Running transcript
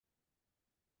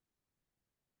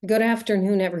Good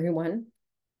afternoon, everyone.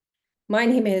 My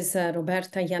name is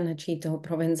Roberta Iannacito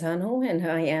Provenzano, and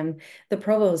I am the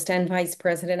Provost and Vice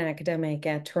President Academic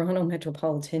at Toronto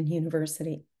Metropolitan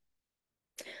University.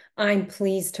 I'm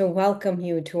pleased to welcome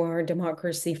you to our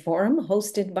Democracy Forum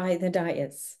hosted by the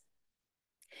Dais.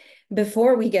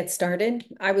 Before we get started,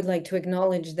 I would like to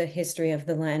acknowledge the history of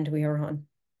the land we are on.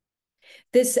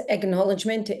 This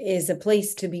acknowledgement is a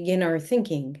place to begin our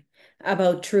thinking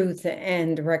about truth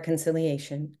and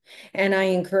reconciliation. And I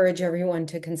encourage everyone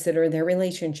to consider their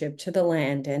relationship to the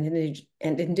land and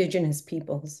Indigenous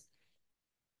peoples.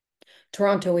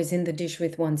 Toronto is in the dish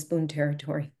with one spoon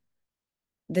territory.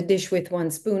 The dish with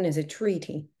one spoon is a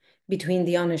treaty between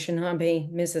the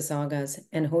Anishinaabe, Mississaugas,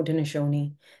 and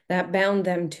Haudenosaunee that bound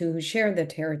them to share the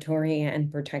territory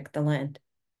and protect the land.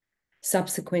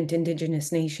 Subsequent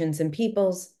Indigenous nations and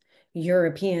peoples,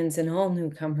 Europeans and all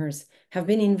newcomers have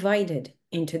been invited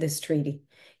into this treaty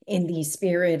in the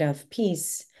spirit of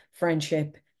peace,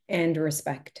 friendship, and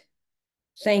respect.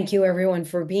 Thank you, everyone,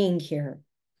 for being here.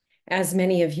 As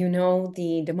many of you know,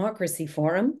 the Democracy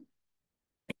Forum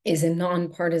is a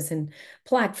nonpartisan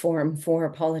platform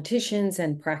for politicians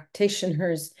and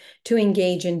practitioners to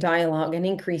engage in dialogue and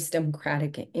increase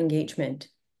democratic engagement.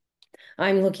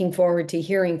 I'm looking forward to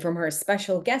hearing from our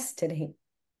special guests today.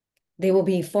 They will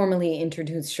be formally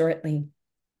introduced shortly.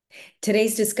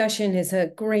 Today's discussion is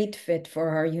a great fit for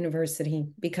our university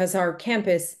because our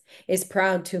campus is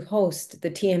proud to host the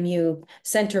TMU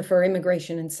Center for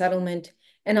Immigration and Settlement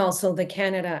and also the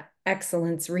Canada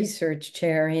Excellence Research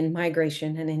Chair in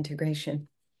Migration and Integration.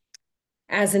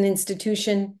 As an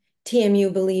institution,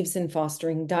 TMU believes in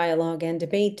fostering dialogue and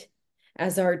debate,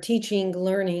 as our teaching,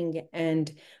 learning, and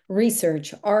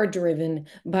research are driven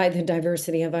by the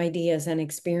diversity of ideas and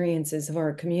experiences of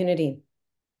our community.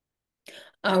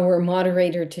 Our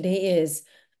moderator today is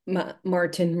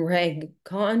Martin Regg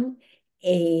Cohn,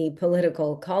 a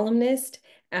political columnist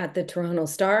at the Toronto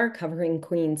Star covering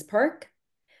Queen's Park,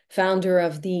 founder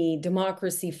of the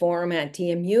Democracy Forum at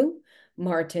TMU.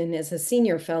 Martin is a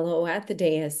senior fellow at the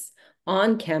Dais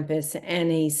on campus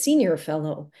and a senior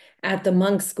fellow at the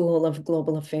Munk School of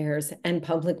Global Affairs and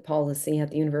Public Policy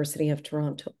at the University of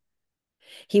Toronto.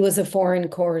 He was a foreign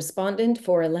correspondent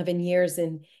for 11 years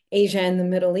in Asia and the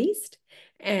Middle East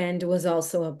and was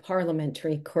also a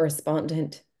parliamentary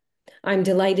correspondent. I'm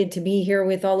delighted to be here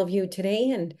with all of you today,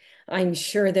 and I'm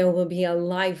sure there will be a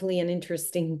lively and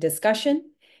interesting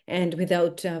discussion. And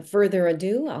without further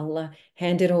ado, I'll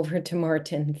hand it over to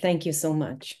Martin. Thank you so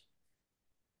much.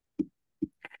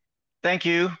 Thank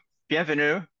you.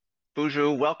 Bienvenue.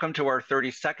 Bonjour. Welcome to our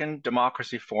 32nd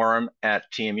Democracy Forum at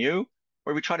TMU,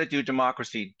 where we try to do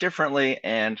democracy differently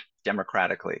and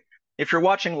democratically. If you're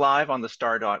watching live on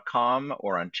thestar.com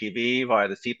or on TV via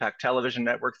the CPAC television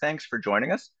network, thanks for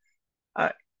joining us.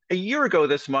 A year ago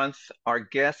this month, our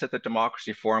guest at the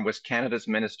Democracy Forum was Canada's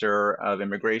Minister of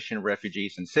Immigration,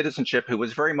 Refugees, and Citizenship, who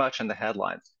was very much in the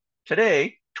headlines.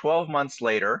 Today, 12 months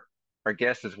later, our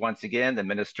guest is once again the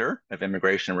Minister of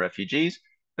Immigration and Refugees,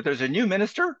 but there's a new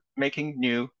minister making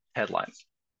new headlines.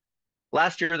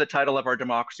 Last year, the title of our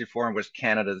Democracy Forum was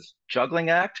Canada's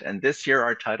Juggling Act, and this year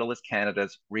our title is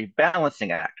Canada's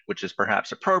Rebalancing Act, which is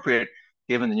perhaps appropriate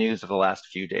given the news of the last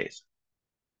few days.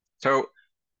 So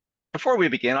before we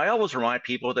begin, I always remind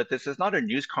people that this is not a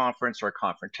news conference or a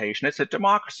confrontation. It's a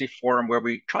democracy forum where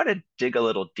we try to dig a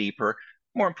little deeper.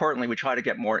 More importantly, we try to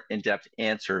get more in-depth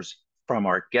answers from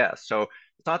our guests. So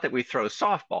it's not that we throw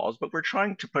softballs, but we're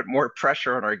trying to put more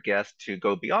pressure on our guests to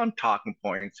go beyond talking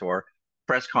points or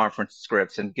press conference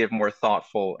scripts and give more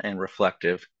thoughtful and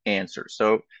reflective answers.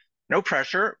 So no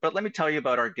pressure, but let me tell you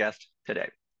about our guest today.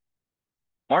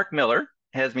 Marc Miller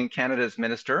has been Canada's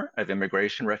Minister of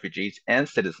Immigration, Refugees, and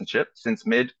Citizenship since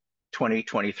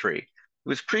mid-2023. He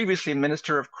was previously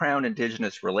Minister of Crown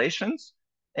Indigenous Relations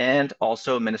and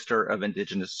also Minister of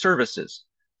Indigenous Services.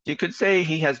 You could say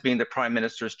he has been the Prime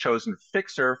Minister's chosen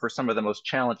fixer for some of the most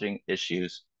challenging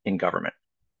issues in government.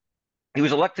 He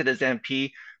was elected as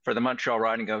MP for the Montreal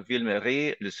riding of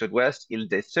Ville-Marie, Le Sud-Ouest,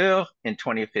 Île-des-Sœurs in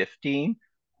 2015.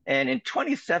 And in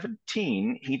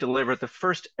 2017, he delivered the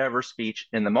first ever speech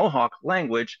in the Mohawk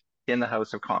language in the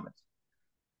House of Commons.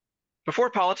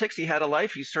 Before politics, he had a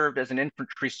life. He served as an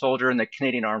infantry soldier in the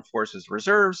Canadian Armed Forces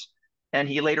Reserves, and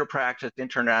he later practiced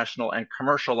international and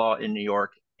commercial law in New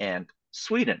York and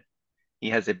Sweden. He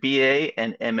has a BA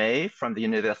and MA from the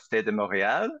Université de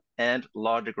Montréal and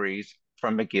law degrees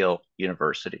from McGill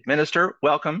University. Minister,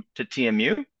 welcome to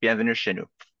TMU. Bienvenue chez nous.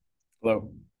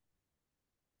 Hello.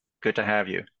 Good to have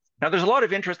you. Now, there's a lot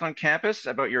of interest on campus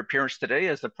about your appearance today,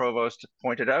 as the provost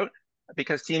pointed out.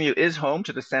 because TMU is home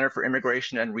to the Center for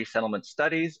Immigration and Resettlement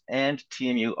Studies, and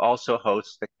TMU also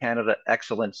hosts the Canada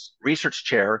Excellence Research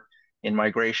Chair in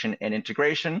Migration and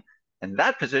Integration, and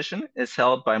that position is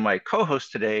held by my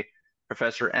co-host today,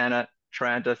 Professor Anna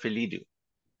Triandafyllidou.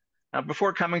 Now,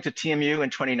 before coming to TMU in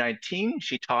 2019,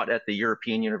 she taught at the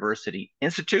European University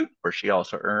Institute, where she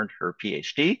also earned her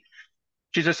PhD.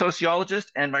 She's a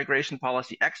sociologist and migration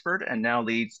policy expert, and now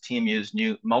leads TMU's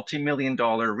new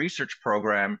multi-million-dollar research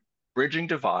program, Bridging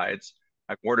Divides,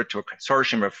 awarded to a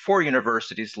consortium of 4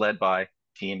 universities led by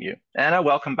TMU. Anna,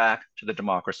 welcome back to the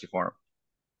Democracy Forum.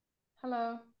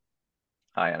 Hello.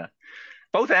 Hi, Anna.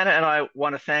 Both Anna and I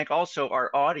want to thank also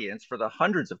our audience for the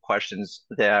hundreds of questions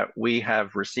that we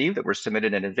have received that were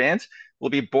submitted in advance. We'll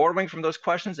be borrowing from those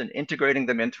questions and integrating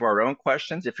them into our own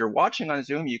questions. If you're watching on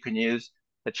Zoom, you can use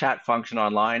the chat function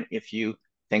online if you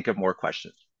think of more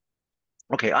questions.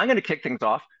 Okay, I'm going to kick things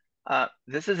off.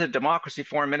 This is a Democracy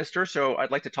Forum Minister, so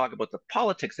I'd like to talk about the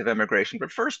politics of immigration,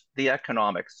 but first, the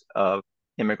economics of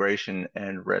immigration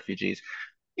and refugees.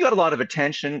 You got a lot of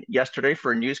attention yesterday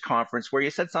for a news conference where you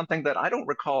said something that I don't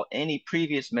recall any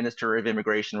previous Minister of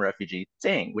Immigration and Refugees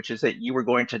saying, which is that you were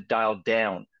going to dial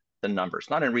down the numbers,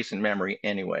 not in recent memory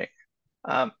anyway.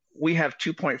 We have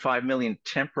 2.5 million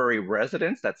temporary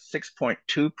residents. That's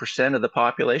 6.2% of the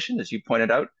population, as you pointed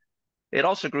out. It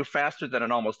also grew faster than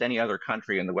in almost any other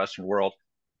country in the Western world.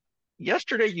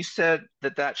 Yesterday, you said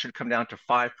that that should come down to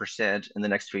 5% in the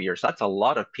next few years. That's a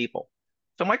lot of people.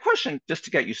 So my question, just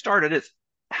to get you started, is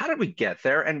how did we get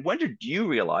there? And when did you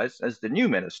realize, as the new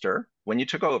minister, when you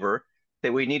took over,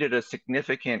 that we needed a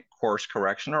significant course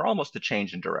correction or almost a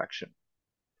change in direction?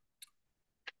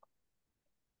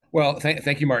 Well,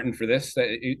 thank you, Martin, for this.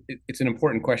 It's an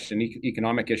important question.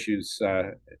 Economic issues,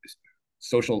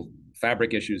 social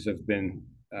fabric issues have been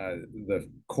the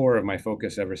core of my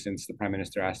focus ever since the Prime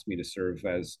Minister asked me to serve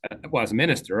as a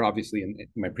minister, obviously in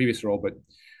my previous role,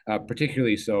 but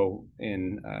particularly so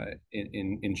in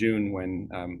June when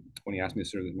he asked me to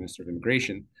serve as Minister of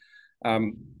Immigration.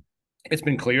 It's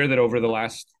been clear that over the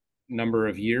last number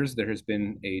of years there has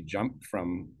been a jump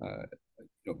from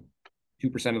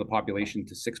 2% of the population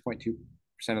to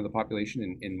 6.2% of the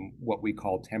population in what we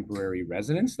call temporary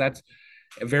residents. That's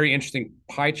a very interesting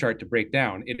pie chart to break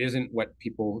down. It isn't what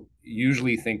people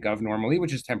usually think of normally,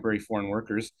 which is temporary foreign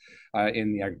workers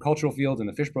in the agricultural field and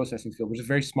the fish processing field, which is a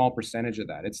very small percentage of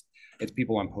that. It's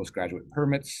people on postgraduate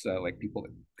permits, like people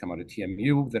that come out of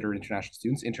TMU that are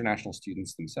international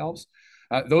students themselves.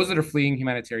 Those that are fleeing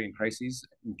humanitarian crises,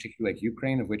 particularly like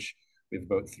Ukraine, of which we have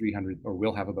about 300, or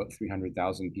will have about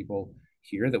 300,000 people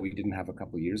here that we didn't have a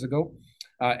couple of years ago.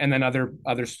 And then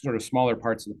other sort of smaller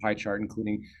parts of the pie chart,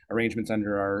 including arrangements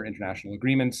under our international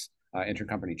agreements,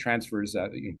 intercompany transfers,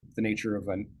 the nature of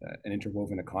an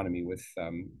interwoven economy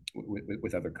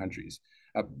with other countries.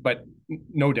 But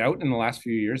no doubt in the last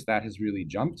few years, that has really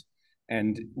jumped.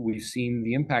 And we've seen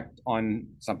the impact on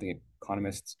something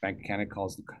economists, Bank of Canada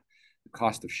calls the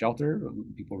cost of shelter.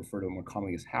 People refer to it more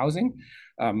commonly as housing.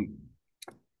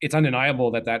 It's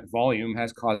undeniable that volume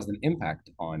has caused an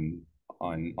impact on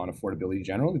affordability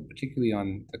generally, particularly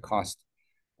on the cost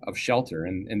of shelter.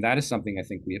 And that is something I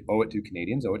think we owe it to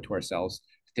Canadians, owe it to ourselves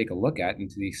to take a look at. And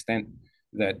to the extent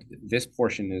that this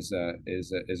portion is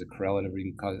a correlative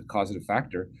or causative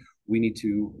factor, we need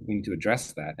to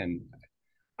address that. And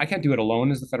I can't do it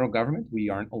alone as the federal government. We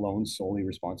aren't alone solely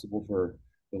responsible for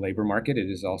the labor market. It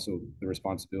is also the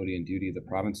responsibility and duty of the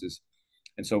provinces.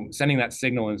 And so sending that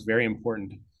signal is very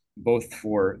important, both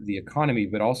for the economy,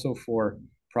 but also for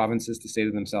provinces to say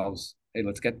to themselves, hey,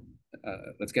 let's get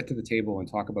to the table and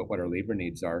talk about what our labor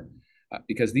needs are,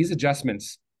 because these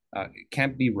adjustments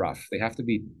can't be rough. They have to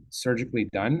be surgically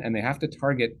done, and they have to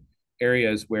target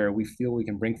areas where we feel we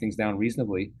can bring things down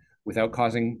reasonably without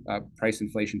causing price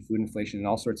inflation, food inflation, and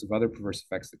all sorts of other perverse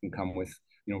effects that can come with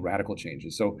radical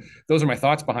changes. So those are my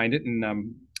thoughts behind it, and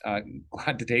I'm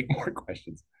glad to take more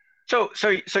questions. So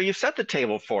you've set the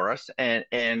table for us, and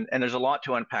there's a lot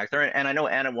to unpack there. And I know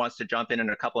Anna wants to jump in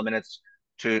a couple of minutes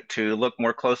to look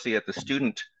more closely at the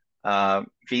student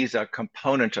visa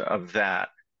component of that.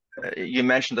 You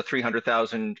mentioned the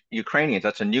 300,000 Ukrainians.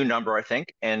 That's a new number, I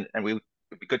think, and it would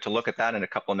be good to look at that in a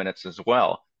couple of minutes as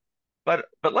well. But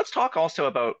let's talk also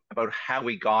about how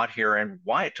we got here and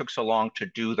why it took so long to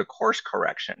do the course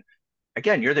correction.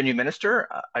 Again, you're the new minister.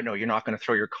 I know you're not going to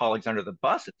throw your colleagues under the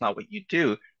bus. It's not what you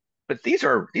do. But these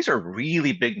are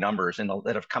really big numbers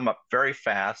that have come up very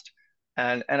fast.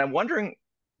 And I'm wondering,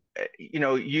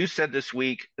 you said this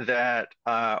week that,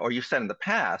 or you said in the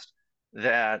past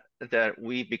that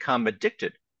we've become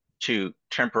addicted to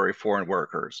temporary foreign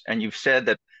workers. And you've said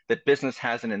that business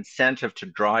has an incentive to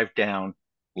drive down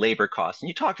labor costs. And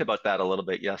you talked about that a little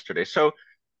bit yesterday. So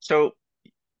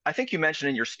I think you mentioned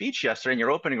in your speech yesterday, in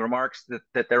your opening remarks,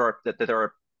 that there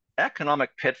are economic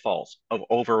pitfalls of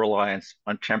over-reliance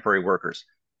on temporary workers.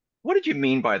 What did you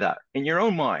mean by that? In your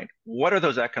own mind, what are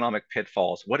those economic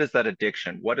pitfalls? What is that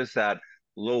addiction? What is that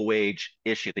low wage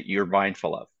issue that you're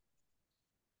mindful of?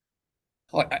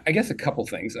 Well, I guess a couple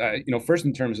things. First,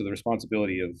 in terms of the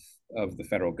responsibility of the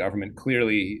federal government,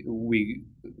 clearly we,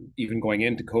 even going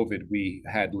into COVID, we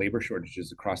had labor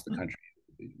shortages across the country,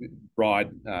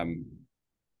 broad,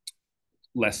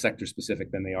 less sector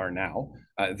specific than they are now.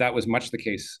 That was much the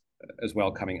case as well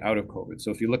coming out of COVID.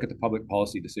 So if you look at the public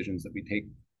policy decisions that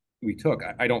we took,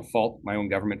 I don't fault my own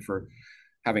government for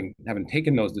having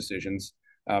taken those decisions.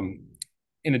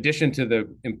 In addition to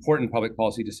the important public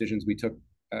policy decisions we took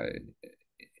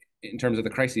in terms of the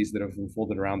crises that have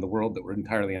unfolded around the world that were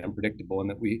entirely unpredictable, and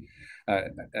that we,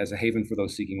 as a haven for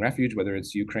those seeking refuge, whether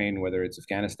it's Ukraine, whether it's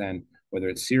Afghanistan, whether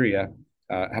it's Syria,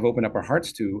 have opened up our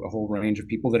hearts to a whole range of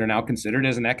people that are now considered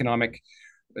as an economic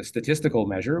statistical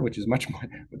measure, which is much more.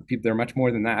 They're much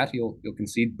more than that. You'll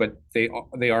concede, but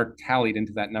they are tallied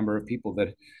into that number of people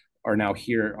that are now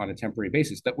here on a temporary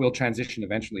basis that will transition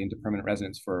eventually into permanent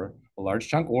residence for a large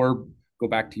chunk, or go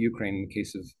back to Ukraine in the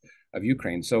case of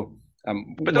Ukraine. So.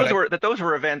 But those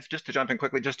were events. Just to jump in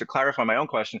quickly, just to clarify my own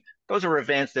question, those are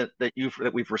events that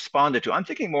we've responded to. I'm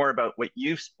thinking more about what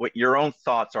your own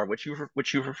thoughts are, which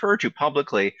you've referred to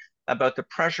publicly about the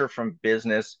pressure from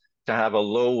business to have a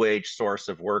low wage source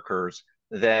of workers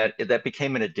that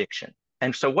became an addiction.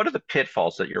 And so, what are the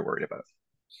pitfalls that you're worried about?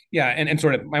 Yeah, and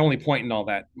sort of my only point in all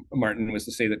that, Martin, was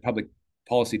to say that public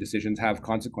policy decisions have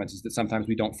consequences that sometimes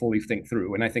we don't fully think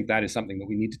through. And I think that is something that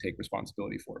we need to take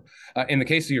responsibility for. In the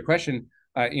case of your question,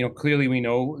 clearly we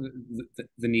know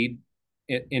the need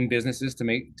in businesses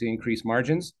to increase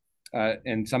margins.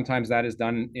 And sometimes that is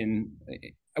done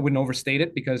I wouldn't overstate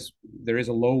it, because there is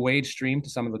a low wage stream to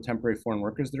some of the temporary foreign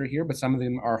workers that are here, but some of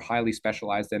them are highly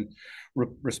specialized and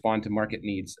respond to market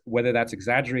needs. Whether that's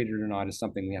exaggerated or not is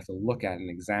something we have to look at and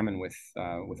examine with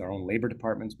our own labor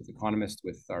departments, with economists,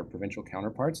 with our provincial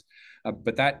counterparts.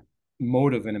 But that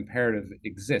motive and imperative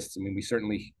exists. I mean, we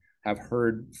certainly have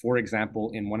heard, for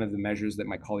example, in one of the measures that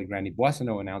my colleague Randy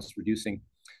Boissonneau announced, reducing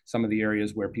some of the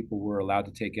areas where people were allowed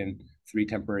to take in 3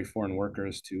 temporary foreign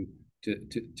workers to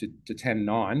 10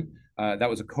 non. That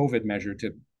was a COVID measure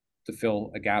to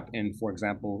fill a gap in, for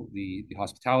example, the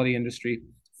hospitality industry,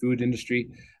 food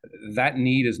industry. That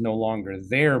need is no longer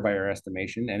there by our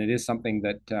estimation, and it is something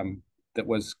that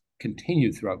was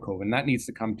continued throughout COVID, and that needs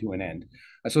to come to an end.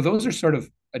 So those are sort of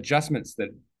adjustments that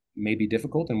may be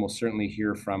difficult, and we'll certainly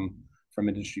hear from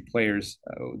industry players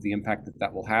the impact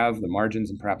that will have, the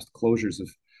margins, and perhaps the closures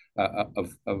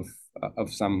of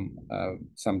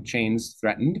some chains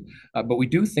threatened. But we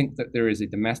do think that there is a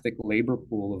domestic labor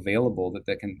pool available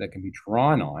that can be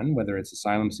drawn on, whether it's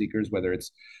asylum seekers, whether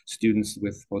it's students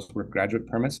with post-work graduate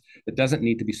permits, that doesn't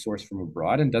need to be sourced from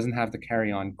abroad and doesn't have to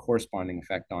carry on corresponding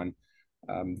effect on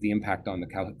the impact on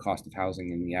the cost of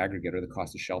housing in the aggregate, or the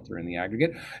cost of shelter in the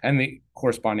aggregate, and the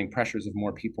corresponding pressures of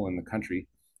more people in the country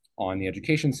on the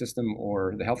education system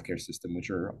or the healthcare system, which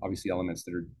are obviously elements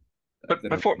that are. But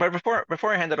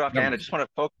before I hand it off to Anne, I just want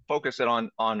to focus it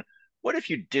on what if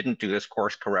you didn't do this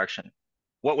course correction?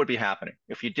 What would be happening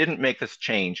if you didn't make this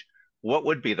change? What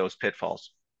would be those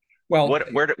pitfalls? Well,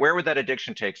 where would that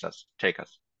addiction take us?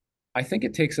 I think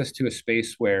it takes us to a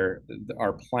space where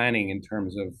our planning in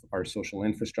terms of our social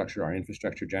infrastructure, our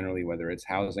infrastructure generally, whether it's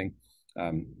housing,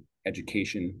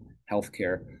 education,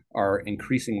 healthcare, are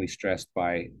increasingly stressed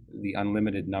by the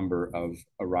unlimited number of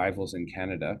arrivals in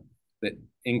Canada that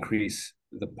increase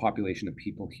the population of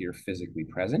people here physically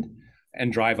present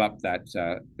and drive up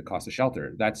the cost of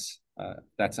shelter. That's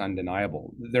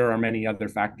undeniable. There are many other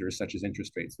factors, such as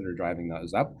interest rates, that are driving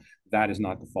those up. That is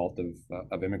not the fault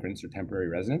of immigrants or temporary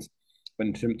residents. But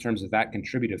in terms of that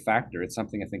contributive factor, it's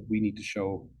something I think we need to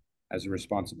show as a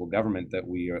responsible government that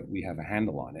we have a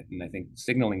handle on it. And I think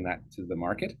signaling that to the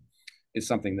market is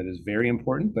something that is very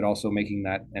important, but also making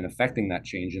that and affecting that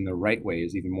change in the right way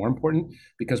is even more important,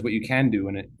 because what you can do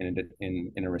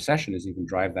in a recession is even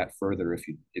drive that further if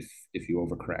you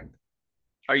overcorrect.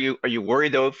 Are you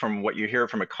worried, though, from what you hear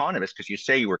from economists, because you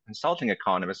say you were consulting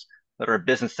economists, that our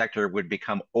business sector would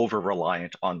become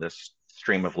over-reliant on this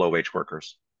stream of low-wage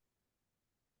workers?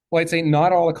 Well, I'd say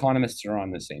not all economists are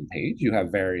on the same page. You have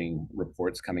varying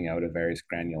reports coming out of various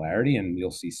granularity, and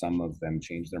you'll see some of them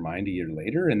change their mind a year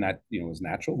later, and that is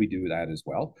natural. We do that as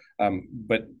well.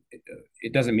 But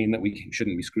it doesn't mean that we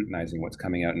shouldn't be scrutinizing what's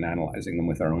coming out and analyzing them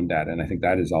with our own data. And I think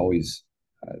that is always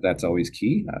That's always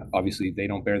key. Obviously, they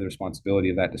don't bear the responsibility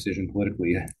of that decision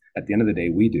politically. At the end of the day,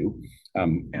 we do.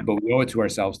 But we owe it to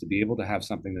ourselves to be able to have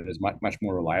something that is much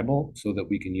more reliable so that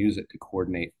we can use it to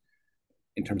coordinate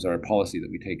in terms of our policy that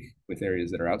we take with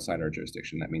areas that are outside our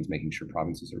jurisdiction. That means making sure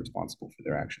provinces are responsible for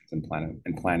their actions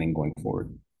and planning going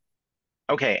forward.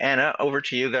 Okay, Anna, over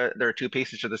to you. There are two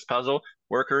pieces to this puzzle: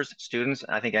 workers, students.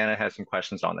 I think Anna has some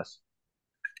questions on this.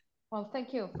 Well,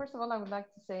 thank you. First of all, I would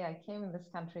like to say I came in this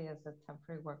country as a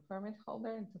temporary work permit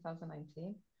holder in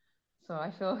 2019. So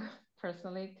I feel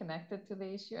personally connected to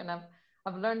the issue. And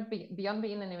I've learned beyond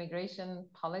being an immigration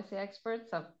policy expert,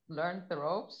 I've learned the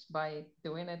ropes by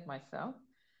doing it myself,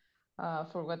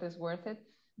 for what is worth it.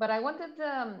 But I wanted,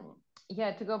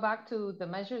 to go back to the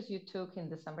measures you took in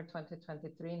December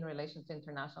 2023 in relation to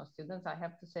international students. I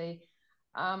have to say,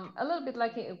 a little bit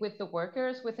like with the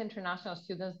workers, with international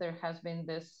students, there has been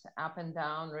this up and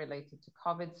down related to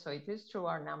COVID. So it is true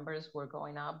our numbers were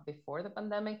going up before the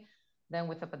pandemic. Then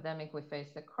with the pandemic, we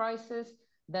faced a crisis.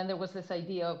 Then there was this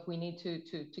idea of we need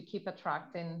to keep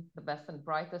attracting the best and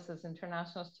brightest as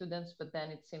international students, but then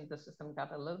it seemed the system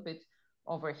got a little bit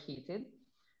overheated.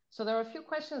 So there are a few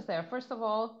questions there. First of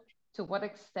all, to what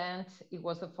extent it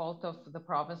was the fault of the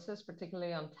provinces,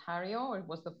 particularly Ontario, or it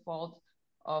was the fault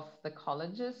of the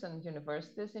colleges and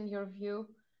universities in your view?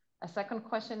 A second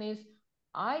question is,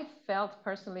 I felt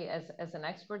personally as an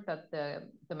expert that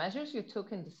the measures you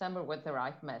took in December were the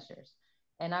right measures.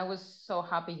 And I was so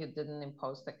happy you didn't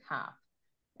impose the cap.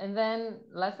 And then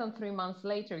less than 3 months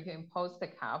later, you imposed the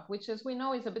cap, which as we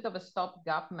know is a bit of a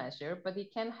stopgap measure, but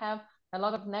it can have a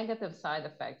lot of negative side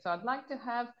effects. So I'd like to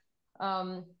have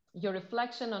your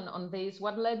reflection on this.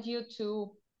 What led you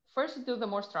to first do the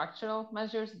more structural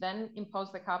measures, then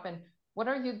impose the cap? And what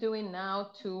are you doing now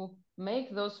to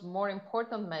make those more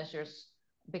important measures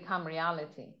become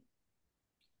reality?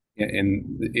 Yeah,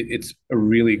 and it's a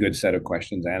really good set of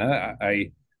questions, Anna.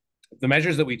 The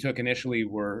measures that we took initially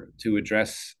were to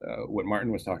address what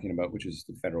Martin was talking about, which is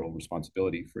the federal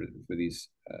responsibility for these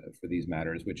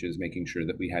matters, which is making sure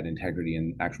that we had integrity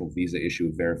in actual visa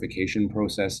issue verification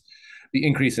process, the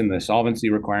increase in the solvency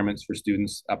requirements for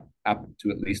students up to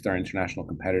at least our international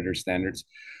competitor standards,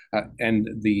 and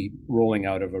the rolling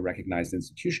out of a recognized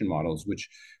institution models, which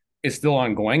is still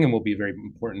ongoing and will be a very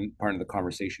important part of the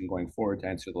conversation going forward. To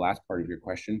answer the last part of your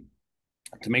question,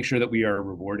 to make sure that we are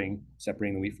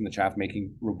separating the wheat from the chaff,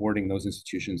 rewarding those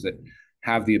institutions that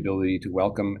have the ability to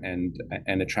welcome and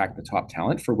attract the top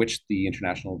talent for which the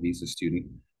international visa student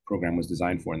program was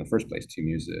designed for in the first place.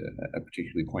 TMU is a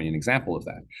particularly poignant example of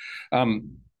that.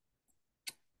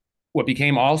 What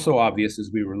became also obvious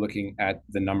as we were looking at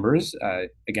the numbers,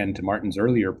 again, to Martin's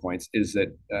earlier points, is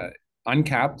that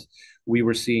uncapped, we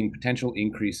were seeing potential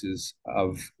increases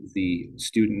of the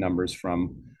student numbers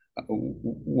from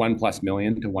 1+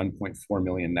 million to 1.4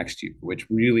 million next year, which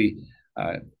really,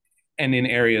 and in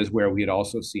areas where we had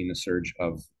also seen a surge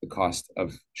of the cost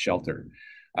of shelter.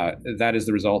 That is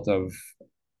the result of,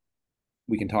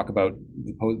 we can talk about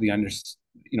the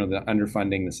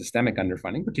underfunding, the systemic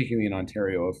underfunding, particularly in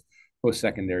Ontario, of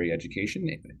post-secondary education.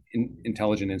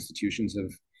 Intelligent institutions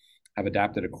have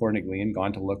adapted accordingly and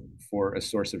gone to look for a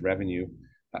source of revenue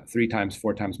 3 times,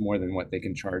 4 times more than what they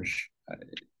can charge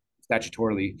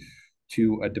statutorily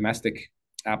to a domestic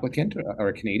applicant or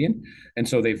a Canadian. And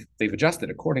so they've adjusted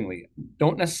accordingly.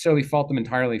 Don't necessarily fault them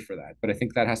entirely for that, but I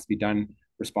think that has to be done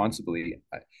responsibly.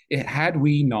 Had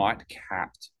we not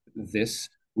capped this,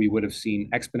 we would have seen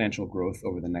exponential growth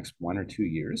over the next 1 or 2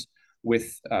 years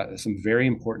with some very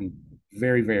important,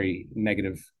 very, very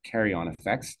negative carry-on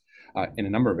effects in a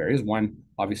number of areas. One,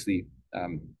 obviously,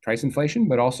 price inflation,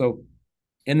 but also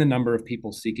in the number of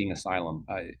people seeking asylum.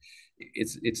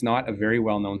 It's not a very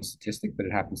well-known statistic, but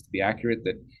it happens to be accurate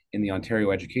that in the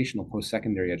Ontario educational,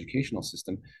 post-secondary educational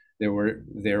system, there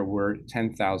were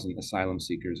 10,000 asylum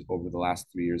seekers over the last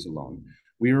 3 years alone.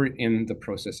 We were in the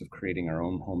process of creating our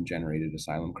own home-generated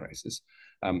asylum crisis,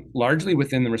 largely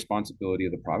within the responsibility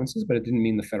of the provinces, but it didn't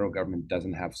mean the federal government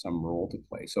doesn't have some role to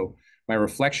play. So my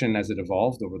reflection as it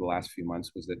evolved over the last few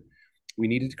months was that we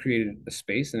needed to create a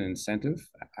space and an incentive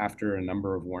after a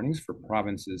number of warnings for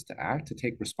provinces to act, to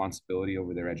take responsibility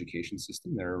over their education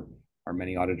system. There are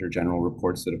many Auditor General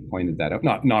reports that have pointed that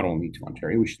out, not only to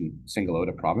Ontario, we shouldn't single out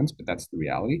a province, but that's the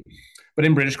reality. But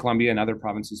in British Columbia and other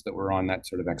provinces that were on that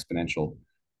sort of exponential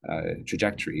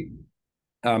trajectory,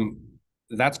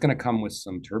 that's going to come with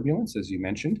some turbulence, as you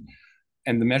mentioned.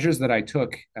 And the measures that I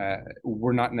took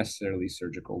were not necessarily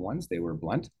surgical ones, they were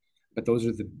blunt. But those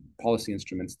are the policy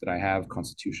instruments that I have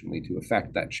constitutionally to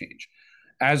affect that change.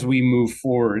 As we move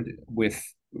forward with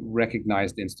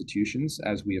recognized institutions,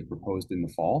 as we have proposed in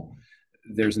the fall,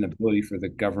 there's an ability for the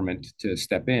government to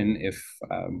step in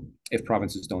if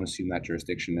provinces don't assume that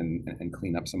jurisdiction and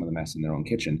clean up some of the mess in their own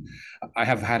kitchen. I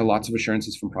have had lots of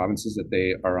assurances from provinces that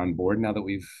they are on board now that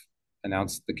we've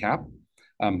announced the cap,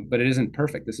 but it isn't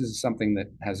perfect. This is something that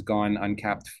has gone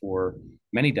uncapped for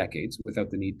many decades without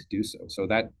the need to do so. So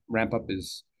that ramp up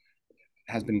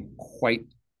has been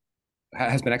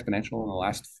exponential in the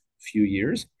last few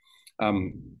years,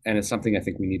 and it's something I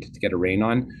think we need to get a rein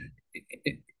on.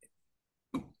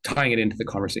 Tying it into the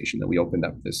conversation that we opened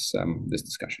up this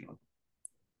discussion on.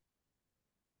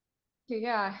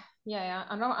 Yeah.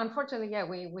 Unfortunately, yeah,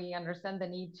 we understand the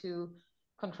need to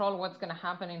control what's going to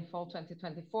happen in fall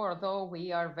 2024, though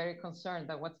we are very concerned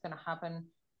that what's going to happen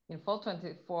in fall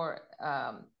 2024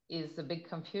 is a big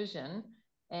confusion.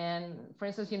 And for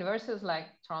instance, universities like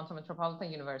Toronto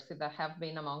Metropolitan University that have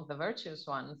been among the virtuous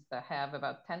ones that have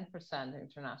about 10%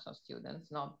 international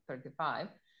students, not 35,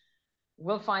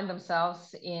 will find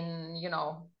themselves in,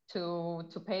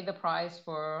 to pay the price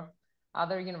for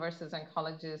other universities and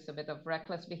colleges, a bit of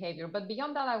reckless behavior. But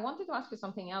beyond that, I wanted to ask you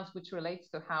something else which relates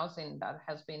to housing that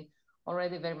has been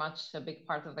already very much a big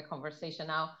part of the conversation.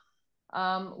 Now,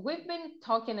 we've been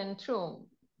talking, and true,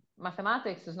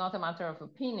 mathematics is not a matter of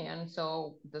opinion.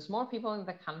 So there's more people in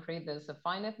the country, there's a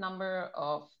finite number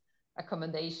of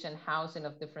accommodation, housing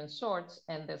of different sorts,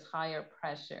 and there's higher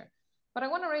pressure. But I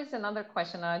want to raise another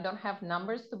question. I don't have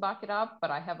numbers to back it up,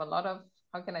 but I have a lot of,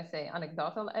 how can I say,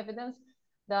 anecdotal evidence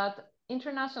that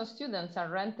international students are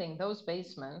renting those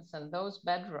basements and those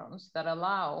bedrooms that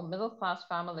allow middle-class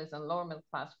families and lower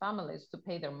middle-class families to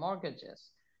pay their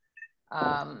mortgages.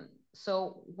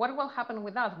 So what will happen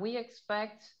with that? We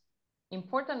expect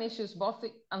important issues, both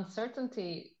the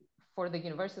uncertainty for the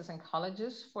universities and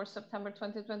colleges for September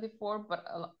 2024, but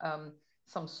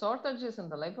some shortages in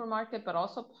the labor market, but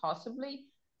also possibly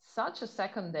such a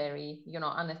secondary,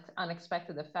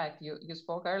 unexpected effect. You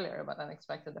spoke earlier about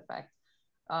unexpected effect,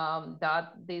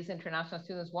 that these international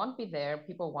students won't be there,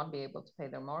 people won't be able to pay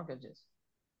their mortgages.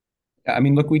 I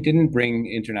mean, look, we didn't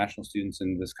bring international students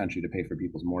in this country to pay for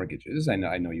people's mortgages. I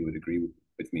know you would agree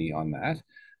with me on that.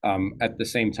 At the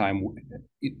same time,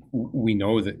 we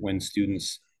know that when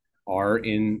students are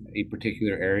in a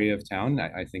particular area of town,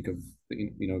 I think of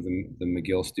the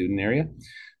McGill student area,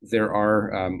 there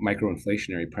are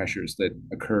microinflationary pressures that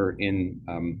occur in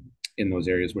those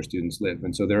areas where students live,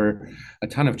 and so there are a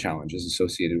ton of challenges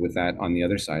associated with that on the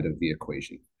other side of the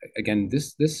equation. Again,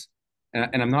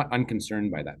 and I'm not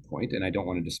unconcerned by that point, and I don't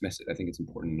want to dismiss it. I think it's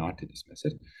important not to dismiss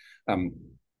it.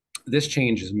 This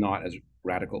change is not as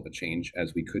radical a change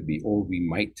as we could be, or we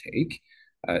might take,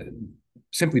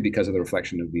 simply because of the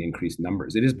reflection of the increased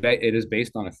numbers. It is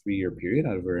based on a 3-year period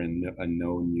over a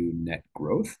no new net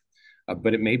growth,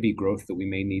 but it may be growth that we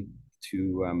may need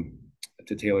to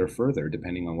tailor further,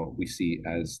 depending on what we see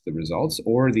as the results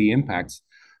or the impacts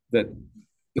that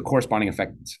the corresponding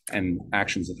effects and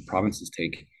actions that the provinces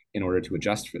take in order to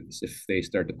adjust for this. If they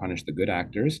start to punish the good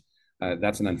actors,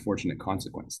 that's an unfortunate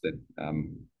consequence that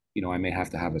I may have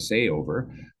to have a say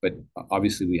over. But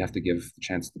obviously, we have to give the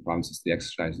chance to the provinces to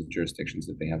exercise the jurisdictions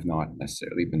that they have not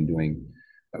necessarily been doing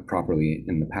properly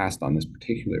in the past on this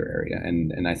particular area.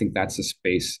 And I think that's a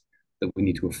space that we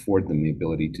need to afford them the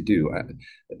ability to do.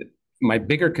 My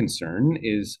bigger concern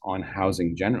is on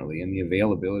housing generally and the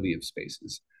availability of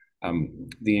spaces.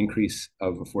 The increase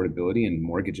of affordability and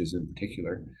mortgages in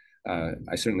particular,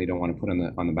 I certainly don't want to put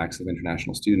on the backs of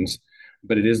international students,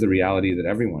 but it is the reality that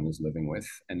everyone is living with,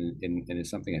 and is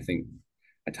something I think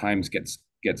at times gets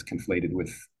conflated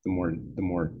with the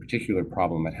more particular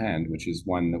problem at hand, which is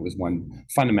one that was one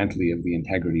fundamentally of the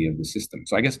integrity of the system.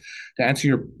 So I guess to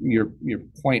answer your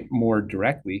point more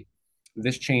directly,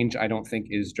 this change I don't think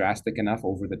is drastic enough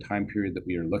over the time period that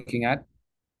we are looking at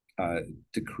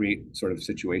to create sort of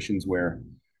situations where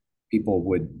people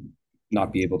would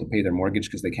not be able to pay their mortgage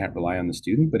because they can't rely on the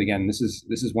student. But again, this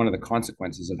is one of the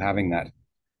consequences of having that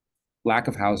lack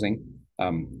of housing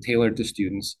tailored to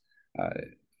students,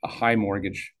 a high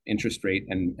mortgage interest rate,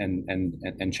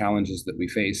 and challenges that we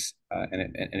face,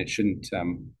 and it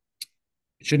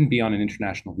shouldn't be on an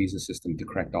international visa system to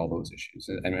correct all those issues.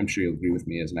 And I'm sure you'll agree with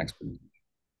me as an expert.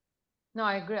 No,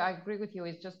 I agree with you.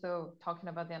 It's just talking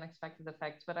about the unexpected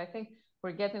effects, but I think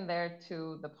we're getting there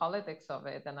to the politics of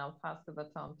it, and I'll pass the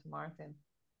baton to Martin.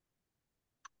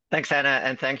 Thanks, Anna,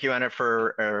 and thank you, Anna,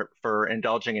 for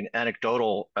indulging in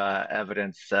anecdotal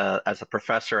evidence. As a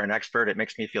professor and expert, it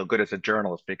makes me feel good as a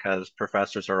journalist, because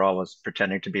professors are always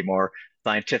pretending to be more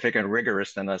scientific and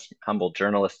rigorous than us humble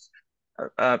journalists.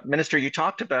 Minister, you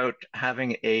talked about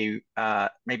having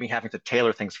maybe having to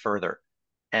tailor things further,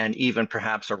 and even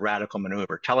perhaps a radical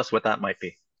maneuver. Tell us what that might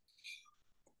be.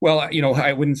 Well,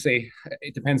 I wouldn't say,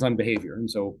 it depends on behavior. And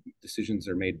so decisions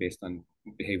are made based on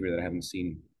behavior that I haven't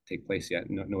seen take place yet.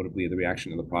 Notably, the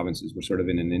reaction of the provinces. We're sort of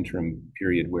in an interim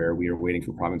period where we are waiting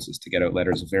for provinces to get out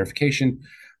letters of verification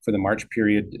for the March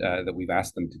period that we've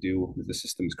asked them to do. The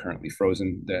system is currently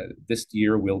frozen. This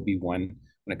year will be one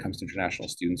when it comes to international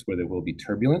students where there will be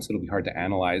turbulence. It'll be hard to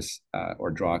analyze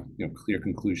or draw clear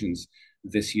conclusions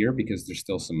this year because there's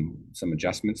still some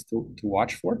adjustments to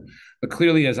watch for. But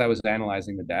clearly, as I was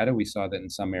analyzing the data, we saw that in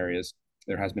some areas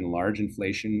there has been large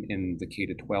inflation in the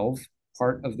K-12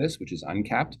 part of this, which is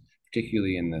uncapped,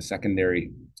 particularly in the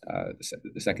secondary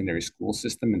school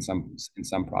system in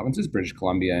some provinces, British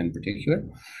Columbia in particular,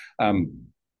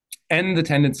 and the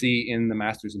tendency in the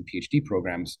master's and PhD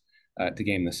programs to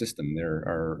game the system. There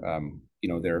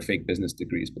are fake business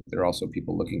degrees, but there are also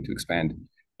people looking to expand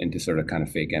into sort of kind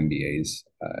of fake MBAs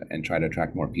and try to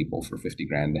attract more people for 50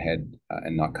 grand a head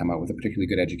and not come out with a particularly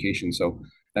good education. So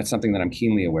that's something that I'm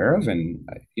keenly aware of. And,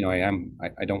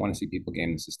 I don't want to see people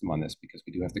game the system on this because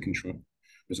we do have to control.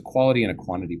 There's a quality and a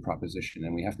quantity proposition,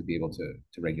 and we have to be able to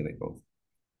regulate both.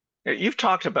 You've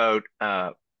talked about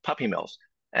puppy mills.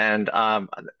 And I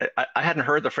hadn't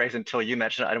heard the phrase until you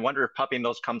mentioned it. I wonder if puppy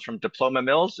mills comes from diploma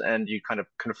mills and you kind of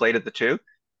conflated the two.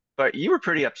 But you were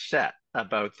pretty upset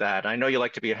about that. I know you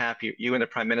like to be happy. You and the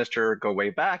Prime Minister go way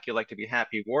back. You like to be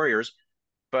happy warriors,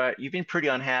 but you've been pretty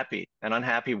unhappy, an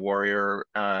unhappy warrior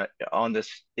on this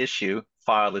issue,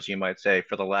 file, as you might say,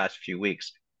 for the last few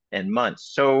weeks and months.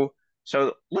 So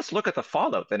let's look at the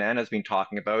fallout that Anna's been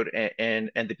talking about and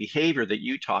the behavior that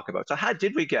you talk about. So how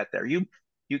did we get there? You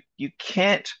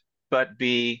can't but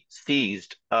be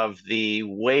seized of the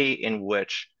way in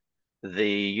which the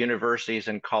universities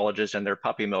and colleges and their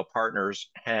puppy mill partners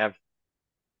have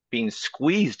been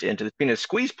squeezed into. It's been a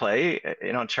squeeze play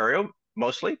in Ontario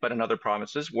mostly, but in other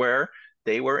provinces where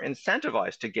they were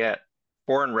incentivized to get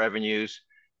foreign revenues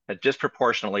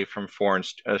disproportionately from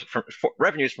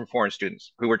revenues from foreign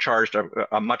students who were charged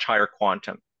a much higher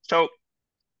quantum. So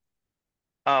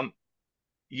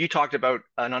you talked about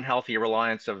an unhealthy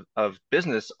reliance of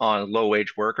business on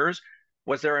low-wage workers.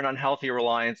 Was there an unhealthy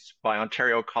reliance by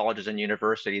Ontario colleges and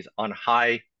universities on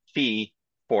high-fee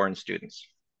foreign students?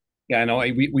 Yeah, no,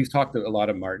 we've talked a lot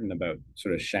of Martin about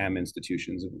sort of sham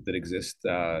institutions that exist.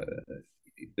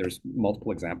 There's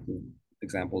multiple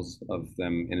examples of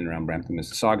them in and around Brampton,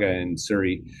 Mississauga, and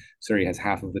Surrey. Surrey has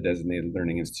half of the designated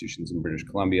learning institutions in British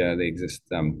Columbia. They exist.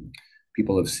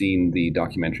 People have seen the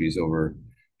documentaries over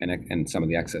and some of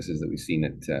the excesses that we've seen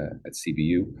at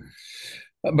CBU.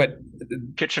 But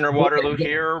Kitchener-Waterloo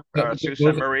here, Sault Ste.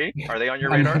 Marie, are they on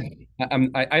your radar?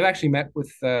 I've actually met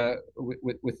with the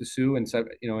Soo and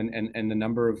and a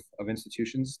number of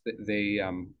institutions that they.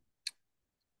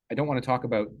 I don't want to talk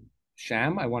about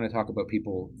sham. I want to talk about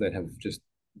people that have just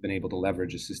been able to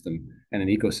leverage a system and an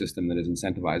ecosystem that has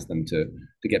incentivized them to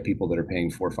get people that are paying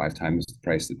 4 or 5 times the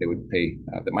price that they would pay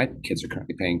that my kids are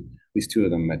currently paying. At least 2 of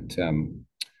them at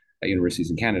universities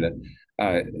in Canada.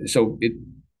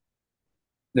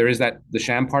 There is the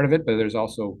sham part of it, but there's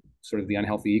also sort of the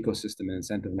unhealthy ecosystem and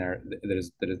incentive there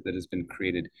that has been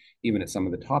created even at some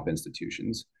of the top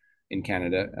institutions in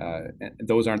Canada.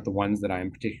 Those aren't the ones that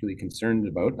I'm particularly concerned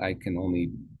about. I can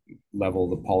only level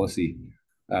the policy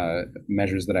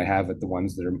measures that I have at the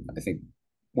ones that are, I think,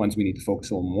 ones we need to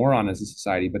focus a little more on as a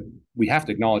society. But we have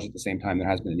to acknowledge at the same time there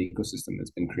has been an ecosystem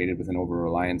that's been created with an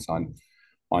over-reliance on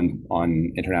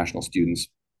international students,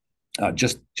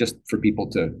 just for people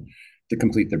to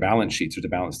complete their balance sheets or to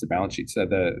balance their balance sheets.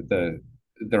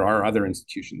 There are other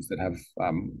institutions that have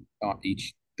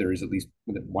there is at least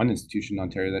one institution in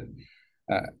Ontario that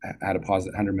had a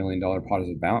positive $100 million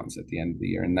positive balance at the end of the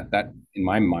year, and that in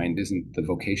my mind isn't the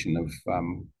vocation of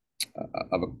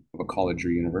a college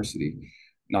or university.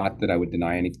 Not that I would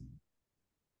deny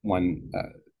anyone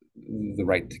the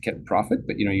right to get profit,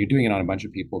 but you're doing it on a bunch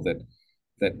of people that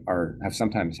have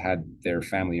sometimes had their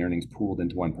family earnings pooled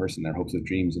into one person, their hopes of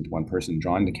dreams into one person,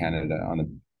 drawn to Canada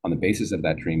on the basis of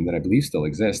that dream that I believe still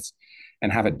exists,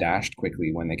 and have it dashed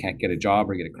quickly when they can't get a job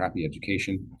or get a crappy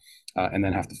education, and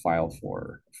then have to file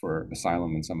for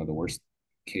asylum in some of the worst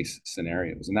case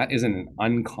scenarios. And that isn't an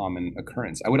uncommon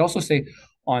occurrence. I would also say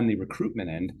on the recruitment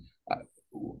end,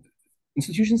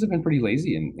 institutions have been pretty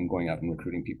lazy in going out and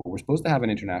recruiting people. We're supposed to have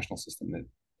an international system that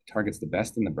targets the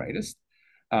best and the brightest.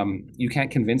 You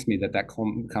can't convince me that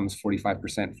comes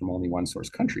 45% from only one source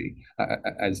country,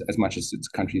 as much as it's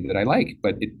a country that I like.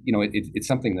 But it's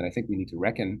something that I think we need to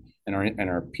reckon, and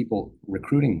our people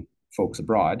recruiting folks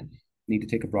abroad need to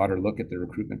take a broader look at their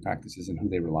recruitment practices and who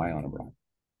they rely on abroad.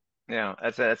 Yeah,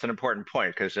 that's an important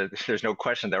point because there's no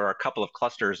question there are a couple of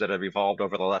clusters that have evolved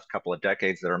over the last couple of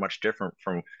decades that are much different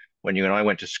from when you and I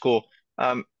went to school.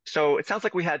 So it sounds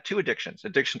like we had two addictions: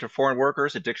 addiction to foreign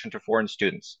workers, addiction to foreign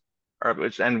students.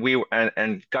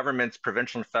 And governments,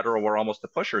 provincial and federal, were almost the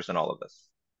pushers in all of this.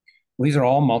 Well, these are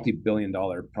all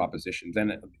multi-billion-dollar propositions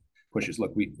and pushes.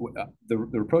 Look, the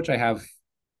reproach I have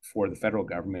for the federal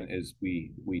government is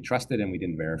we trusted and we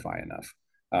didn't verify enough.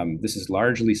 This is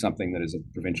largely something that is a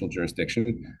provincial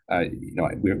jurisdiction.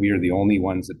 We are the only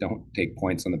ones that don't take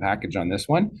points on the package on this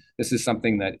one. This is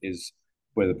something that is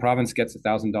where the province gets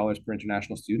 $1,000 per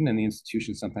international student and the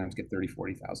institutions sometimes get 30,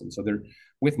 40,000. So there,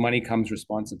 with money comes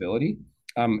responsibility.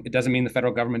 It doesn't mean the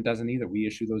federal government doesn't either. We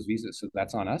issue those visas, so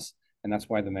that's on us. And that's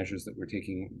why the measures that we're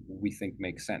taking, we think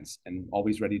make sense, and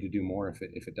always ready to do more if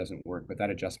it doesn't work. But that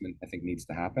adjustment, I think, needs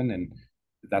to happen. And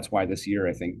that's why this year,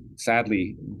 I think,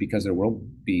 sadly, because there will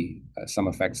be some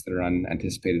effects that are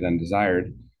unanticipated,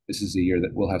 undesired, this is a year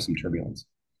that will have some turbulence.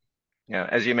 Yeah,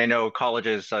 as you may know,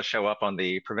 colleges show up on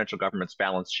the provincial government's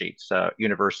balance sheets.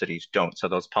 Universities don't. So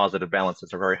those positive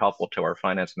balances are very helpful to our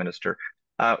finance minister.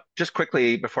 Just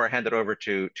quickly, before I hand it over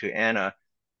to Anna,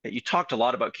 you talked a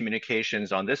lot about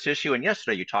communications on this issue. And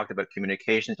yesterday you talked about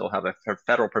communications. You'll have a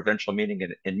federal provincial meeting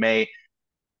in May.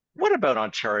 What about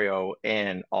Ontario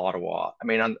and Ottawa? I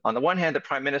mean, on the one hand, the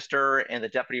Prime Minister and the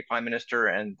Deputy Prime Minister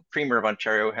and the Premier of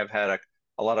Ontario have had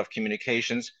a lot of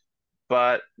communications.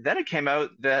 But then it came out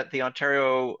that the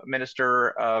Ontario Minister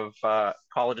of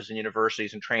Colleges and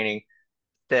Universities and Training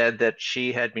said that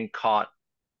she had been caught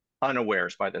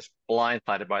unawares by this,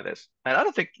 blindsided by this. And I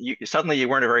don't think suddenly you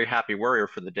weren't a very happy warrior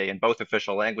for the day in both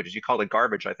official languages. You called it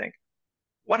garbage, I think.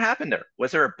 What happened there?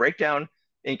 Was there a breakdown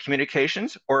in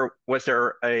communications, or was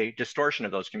there a distortion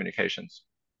of those communications?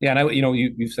 Yeah, and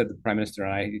you've said the Prime Minister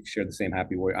and I share the same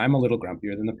happy warrior. I'm a little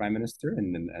grumpier than the Prime Minister,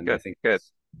 and good, I think good.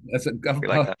 That's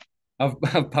of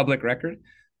public record,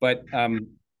 but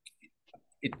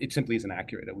it simply isn't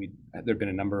accurate. There have been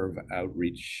a number of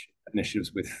outreach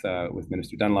initiatives with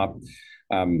Minister Dunlop,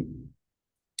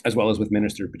 as well as with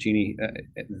Minister Piccini.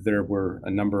 There were a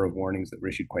number of warnings that were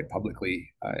issued quite publicly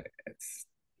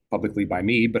by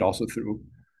me, but also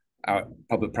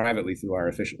privately through our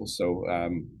officials. So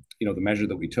the measure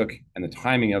that we took and the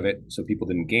timing of it, so people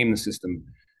didn't game the system,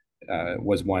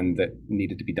 was one that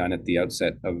needed to be done at the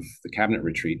outset of the cabinet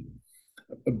retreat.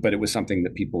 But it was something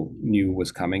that people knew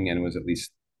was coming and was at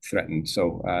least threatened.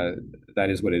 So that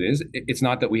is what it is. It's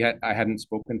not that I hadn't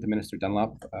spoken to Minister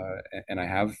Dunlop, and I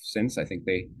have since. I think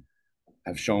they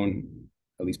have shown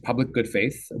at least public good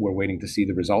faith. We're waiting to see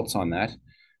the results on that,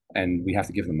 and we have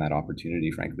to give them that opportunity.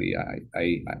 Frankly,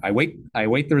 I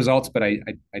wait the results, but I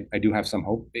do have some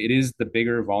hope. It is the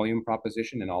bigger volume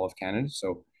proposition in all of Canada,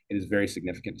 so it is very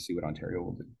significant to see what Ontario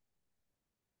will do.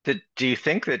 Do you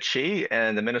think that she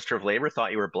and the Minister of Labour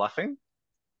thought you were bluffing?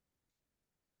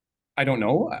 I don't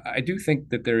know. I do think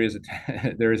that there is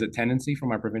a tendency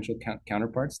from our provincial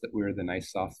counterparts that we're the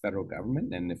nice, soft federal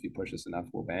government, and if you push us enough,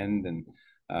 we'll bend, and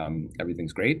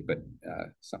everything's great. But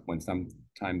when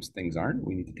sometimes things aren't,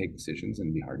 we need to take decisions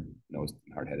and be hard-nosed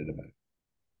and hard-headed about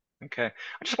it. Okay,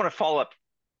 I just want to follow up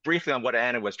briefly on what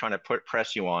Anna was trying to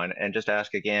press you on, and just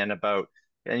ask again about.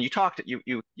 And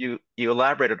you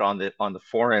elaborated on the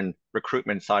foreign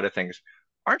recruitment side of things.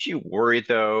 Aren't you worried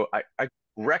though? I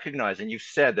recognize, and you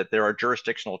said that there are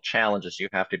jurisdictional challenges you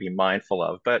have to be mindful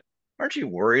of, but aren't you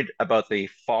worried about the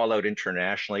fallout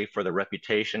internationally for the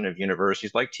reputation of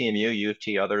universities like TMU, U of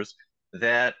T, others,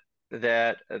 that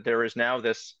there is now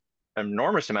this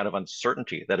enormous amount of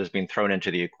uncertainty that has been thrown into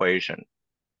the equation?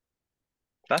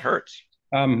 That hurts.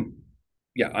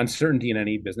 Yeah, uncertainty in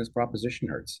any business proposition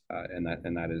hurts, and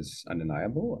that is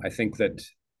undeniable. I think that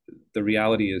the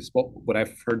reality is, well, what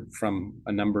I've heard from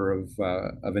a number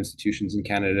of institutions in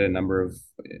Canada, a number of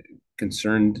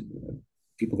concerned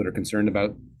people that are concerned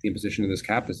about the imposition of this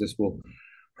cap, is this will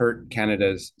hurt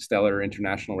Canada's stellar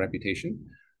international reputation.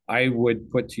 I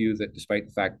would put to you that despite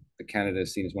the fact that Canada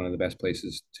is seen as one of the best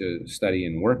places to study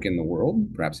and work in the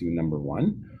world, perhaps even number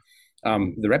one,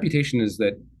 the reputation is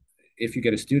that if you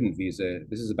get a student visa,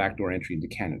 this is a backdoor entry into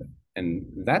Canada. And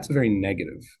that's a very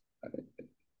negative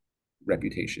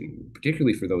reputation,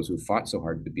 particularly for those who fought so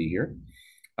hard to be here.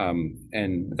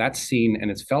 And that's seen and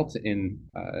it's felt in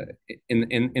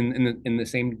the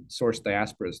same source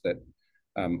diasporas that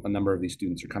a number of these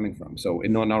students are coming from. So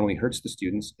it not only hurts the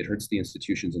students, it hurts the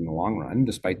institutions in the long run,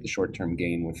 despite the short-term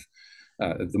gain with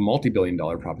the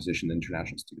multi-billion-dollar proposition that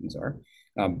international students are.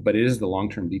 But it is the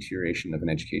long-term deterioration of an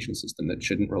education system that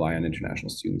shouldn't rely on international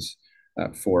students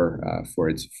for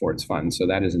its funds. So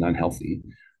that is an unhealthy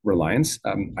reliance.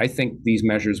 I think these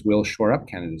measures will shore up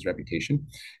Canada's reputation.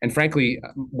 And frankly,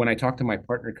 when I talk to my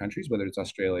partner countries, whether it's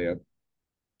Australia,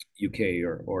 UK,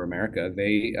 or America,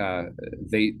 they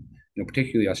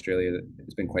particularly Australia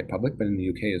has been quite public, but in the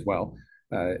UK as well,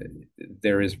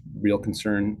 there is real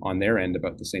concern on their end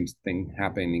about the same thing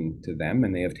happening to them,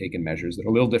 and they have taken measures that are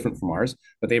a little different from ours,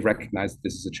 but they've recognized that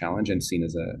this is a challenge and seen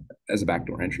as a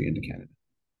backdoor entry into Canada.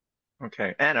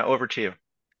 Okay, Anna, over to you.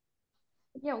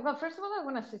 Yeah, well, first of all, I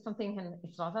want to say something, and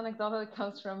it's not anecdotal. It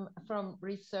comes from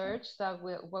research that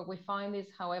what we find is,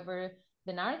 however,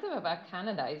 the narrative about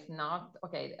Canada is not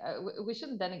okay. We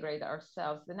shouldn't denigrate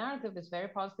ourselves. The narrative is very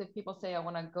positive. People say, "I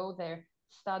want to go there,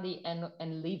 study,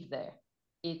 and live there."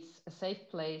 It's a safe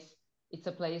place. It's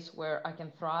a place where I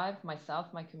can thrive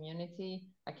myself, my community.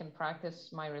 I can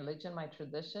practice my religion, my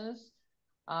traditions.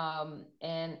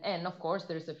 And of course,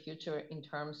 there's a future in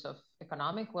terms of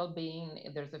economic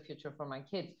well-being. There's a future for my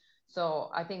kids. So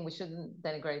I think we shouldn't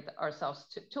denigrate ourselves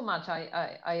too much.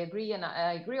 I agree. And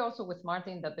I agree also with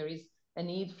Martin that there is a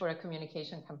need for a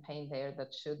communication campaign there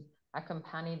that should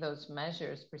accompany those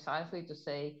measures, precisely to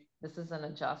say this is an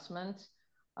adjustment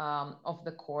of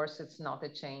the course. It's not a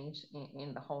change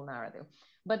in the whole narrative.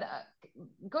 But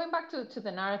going back to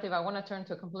the narrative, I want to turn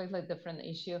to a completely different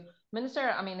issue. Minister,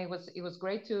 I mean, it was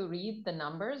great to read the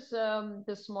numbers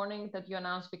this morning that you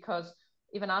announced, because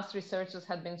even us researchers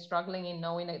had been struggling in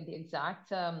knowing the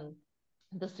exact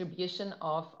distribution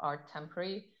of our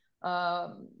temporary,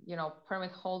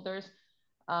 permit holders.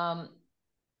 I've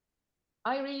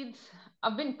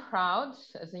been proud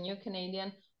as a new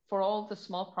Canadian for all the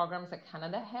small programs that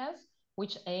Canada has,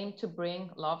 which aim to bring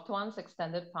loved ones,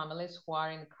 extended families who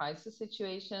are in crisis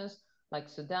situations, like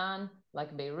Sudan,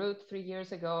 like Beirut 3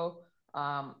 years ago,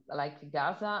 like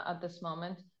Gaza at this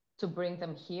moment, to bring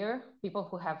them here, people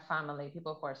who have family,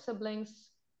 people who are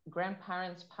siblings,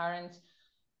 grandparents, parents.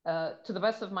 To the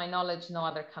best of my knowledge, no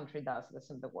other country does this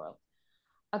in the world.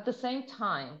 At the same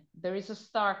time, there is a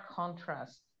stark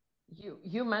contrast.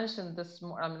 You mentioned this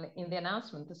in the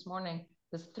announcement this morning,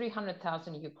 there's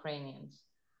 300,000 Ukrainians.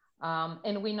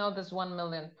 And we know there's 1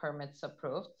 million permits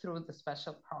approved through the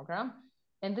special program.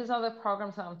 And these other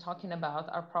programs that I'm talking about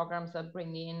are programs that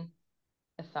bring in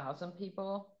 1,000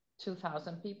 people,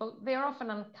 2,000 people. They're often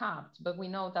uncapped, but we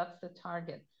know that's the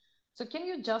target. So can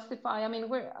you justify,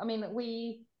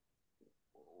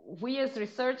 we as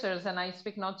researchers, and I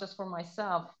speak not just for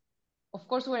myself, of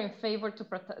course, we're in favor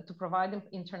to provide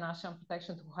international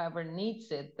protection to whoever needs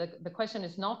it. The question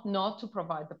is not to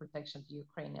provide the protection to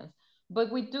Ukrainians, but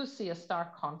we do see a stark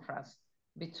contrast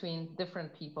between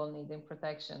different people needing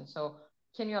protection. So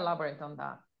can you elaborate on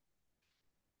that?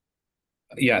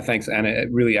 Yeah, thanks, Anna. A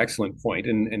really excellent point.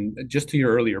 And just to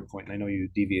your earlier point, and I know you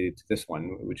deviated to this one,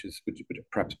 which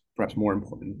perhaps more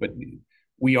important, but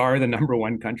we are the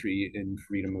 #1 country in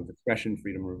freedom of expression,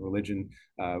 freedom of religion,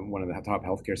 one of the top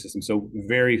healthcare systems. So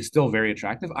still very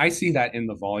attractive. I see that in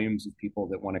the volumes of people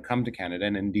that want to come to Canada,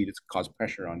 and indeed it's caused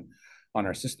pressure on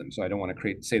our system. So I don't want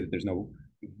to say that there's no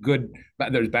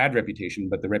there's bad reputation,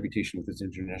 but the reputation with this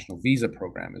international visa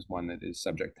program is one that is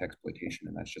subject to exploitation,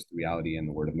 and that's just the reality and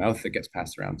the word of mouth that gets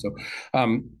passed around. So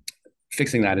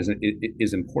fixing that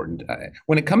is important.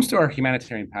 When it comes to our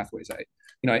humanitarian pathways,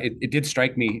 it did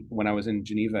strike me when I was in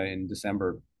Geneva in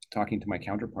December talking to my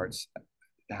counterparts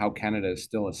how Canada is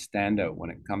still a standout when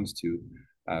it comes to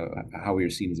how we are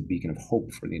seen as a beacon of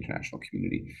hope for the international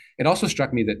community. It also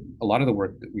struck me that a lot of the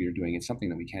work that we are doing is something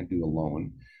that we can't do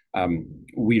alone.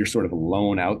 We are sort of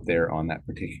alone out there on that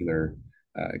particular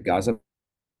Gaza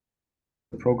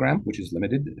program, which is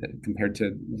limited compared to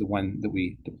the one that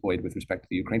we deployed with respect to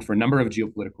the Ukraine for a number of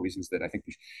geopolitical reasons that I think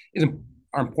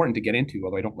are important to get into,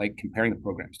 although I don't like comparing the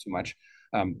programs too much.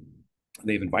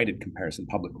 They've invited comparison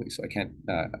publicly, so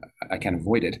I can't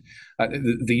avoid it.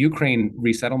 The Ukraine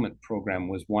resettlement program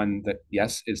was one that,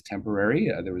 yes, is temporary.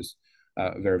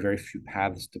 There are very few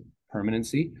paths to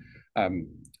permanency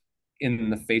in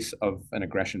the face of an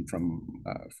aggression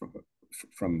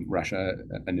from Russia,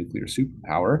 a nuclear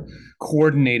superpower,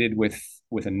 coordinated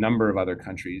with a number of other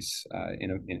countries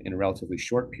in a relatively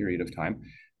short period of time,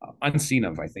 unseen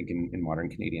of, I think, in modern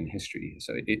Canadian history.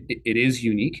 So it is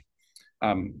unique.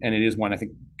 And it is one I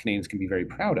think Canadians can be very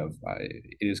proud of.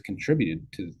 It has contributed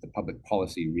to the public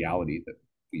policy reality that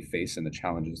we face and the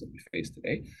challenges that we face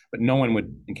today. But no one would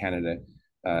in Canada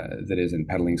that is in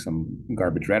peddling some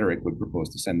garbage rhetoric would propose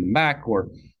to send them back or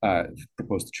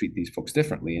propose to treat these folks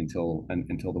differently until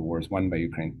the war is won by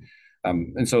Ukraine.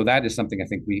 And so that is something I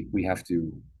think we have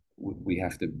to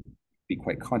be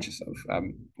quite conscious of.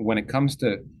 When it comes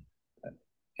to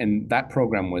and that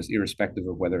program was irrespective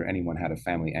of whether anyone had a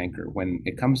family anchor. When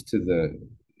it comes to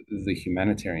the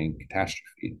humanitarian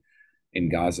catastrophe in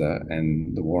Gaza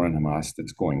and the war on Hamas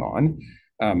that's going on,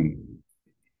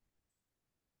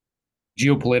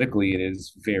 geopolitically, it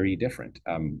is very different.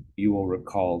 You will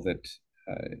recall that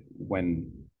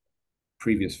when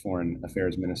previous foreign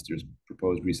affairs ministers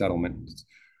proposed resettlement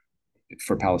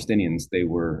for Palestinians, they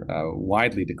were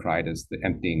widely decried as the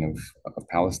emptying of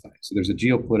Palestine. So there's a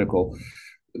geopolitical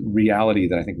reality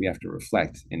that I think we have to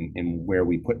reflect in where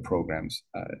we put programs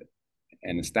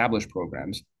and establish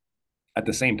programs. At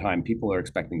the same time, people are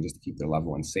expecting just to keep their loved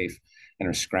ones safe and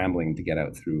are scrambling to get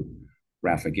out through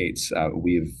Rafah gates.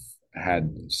 We've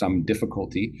had some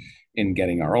difficulty in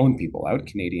getting our own people out,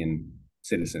 Canadian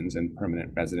citizens and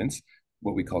permanent residents,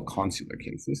 what we call consular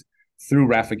cases, through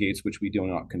Rafah gates, which we do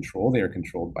not control. They are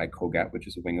controlled by COGAT, which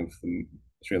is a wing of the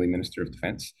Israeli Minister of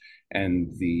Defense,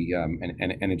 and the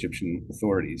and Egyptian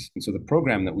authorities. And so the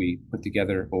program that we put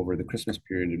together over the Christmas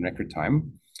period in record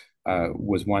time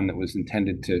was one that was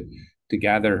intended to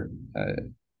gather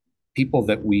people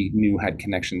that we knew had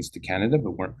connections to Canada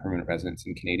but weren't permanent residents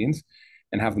and Canadians,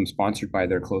 and have them sponsored by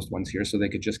their close ones here so they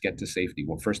could just get to safety.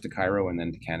 Well, first to Cairo and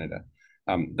then to Canada.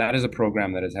 That is a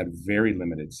program that has had very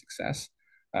limited success.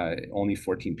 Only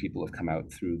 14 people have come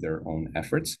out through their own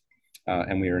efforts,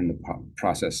 and we are in the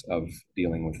process of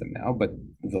dealing with them now. But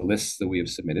the lists that we have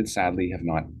submitted, sadly, have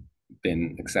not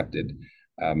been accepted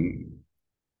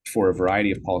for a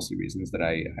variety of policy reasons that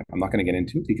I'm not going to get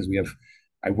into, because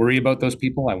I worry about those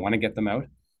people. I want to get them out,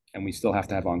 and we still have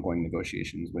to have ongoing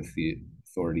negotiations with the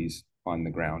authorities on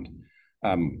the ground.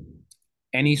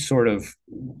 Any sort of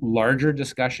larger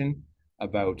discussion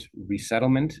about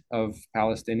resettlement of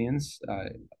Palestinians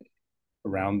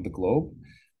around the globe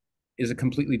is a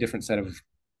completely different set of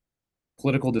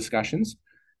political discussions,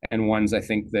 and ones I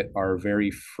think that are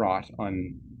very fraught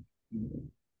on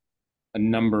a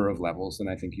number of levels. And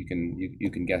I think you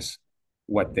can guess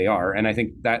what they are. And I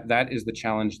think that is the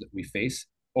challenge that we face,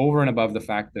 over and above the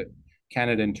fact that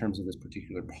Canada, in terms of this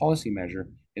particular policy measure,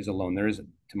 is alone. There is,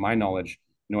 to my knowledge,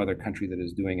 no other country that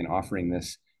is doing and offering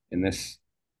this in this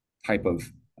type of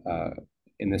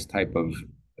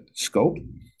scope.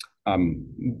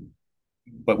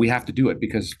 But we have to do it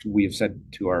because we have said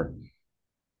to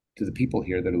the people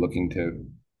here that are looking to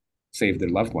save their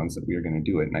loved ones that we are going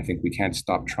to do it. And I think we can't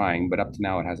stop trying, but up to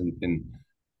now it hasn't been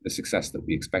the success that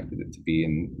we expected it to be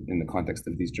in the context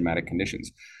of these dramatic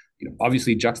conditions.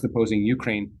 Obviously juxtaposing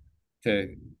Ukraine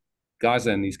to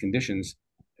Gaza in these conditions,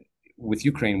 with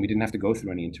Ukraine, we didn't have to go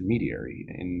through any intermediary.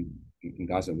 In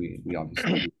Gaza, we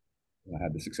obviously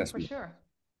had the success. For sure.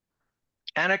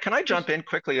 Anna, can I jump in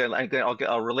quickly?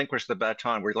 I'll relinquish the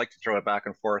baton. We'd like to throw it back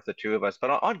and forth, the two of us. But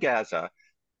on Gaza,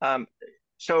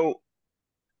 so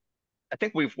I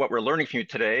think what we're learning from you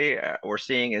today, we're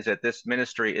seeing is that this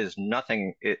ministry is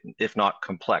nothing if not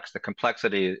complex. The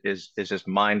complexity is just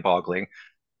mind-boggling.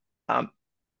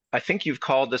 I think you've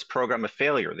called this program a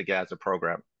failure, the Gaza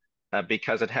program,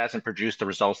 because it hasn't produced the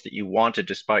results that you wanted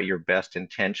despite your best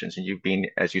intentions. And you've been,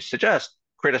 as you suggest,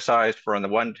 criticized for, on the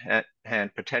one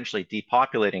hand, potentially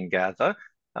depopulating Gaza,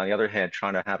 on the other hand,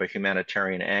 trying to have a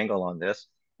humanitarian angle on this,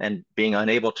 and being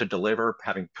unable to deliver,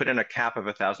 having put in a cap of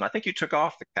 1,000. I think you took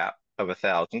off the cap of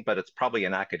 1,000, but it's probably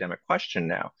an academic question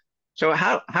now. So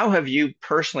how have you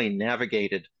personally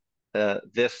navigated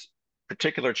this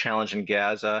particular challenge in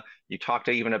Gaza? You talked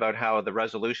even about how the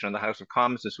resolution in the House of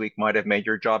Commons this week might have made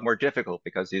your job more difficult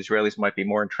because the Israelis might be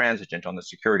more intransigent on the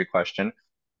security question.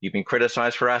 You've been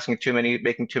criticized for making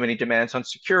too many demands on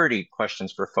security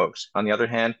questions for folks. On the other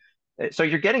hand, so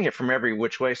you're getting it from every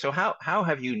which way. So how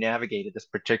have you navigated this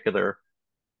particular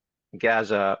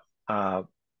Gaza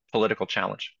political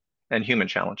challenge and human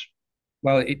challenge?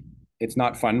 Well, it's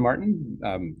not fun, Martin,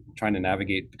 trying to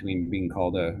navigate between being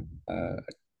called a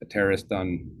terrorist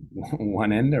on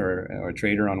one end, or a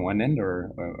traitor on one end,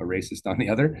 or a racist on the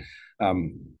other.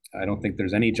 I don't think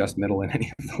there's any just middle in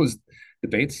any of those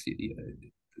debates.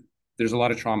 There's a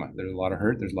lot of trauma. There's a lot of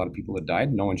hurt. There's a lot of people that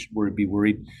died. No one should be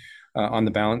worried on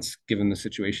the balance, given the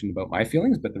situation, about my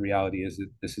feelings. But the reality is that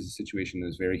this is a situation that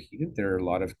is very heated. There are a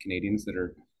lot of Canadians that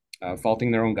are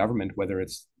faulting their own government, whether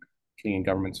it's Canadian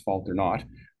government's fault or not.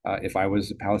 If I was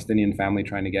a Palestinian family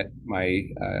trying to get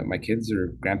my kids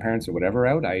or grandparents or whatever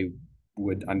out, I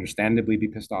would understandably be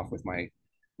pissed off with my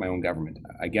own government.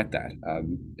 I get that.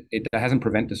 It hasn't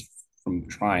prevented us from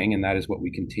trying, and that is what we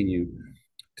continue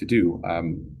to do.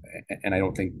 And I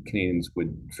don't think Canadians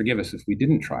would forgive us if we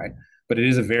didn't try. But it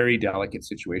is a very delicate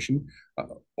situation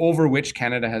over which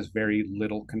Canada has very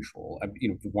little control.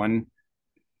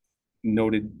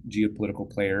 noted geopolitical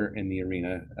player in the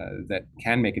arena that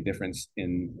can make a difference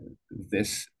in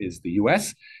this is the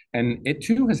US, and it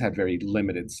too has had very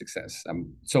limited success.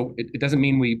 So it doesn't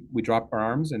mean we drop our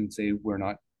arms and say we're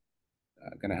not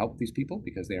going to help these people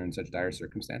because they are in such dire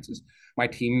circumstances. My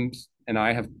teams and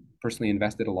I have personally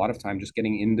invested a lot of time just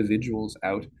getting individuals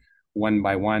out one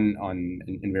by one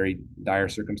in very dire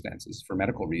circumstances for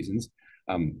medical reasons.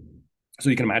 So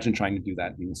you can imagine trying to do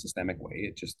that in a systemic way.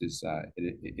 It just is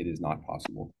it is not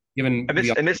possible. Given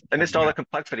amidst all the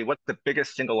complexity, what's the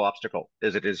biggest single obstacle?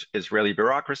 Is it Israeli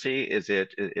bureaucracy? Is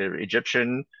it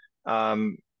Egyptian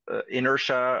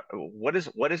inertia? What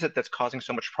is it that's causing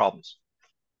so much problems?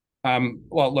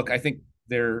 Well, look, I think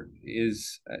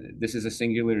this is a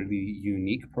singularly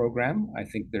unique program. I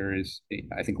think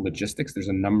logistics, there's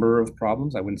a number of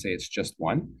problems. I wouldn't say it's just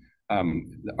one.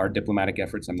 Our diplomatic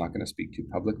efforts, I'm not going to speak to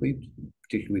publicly,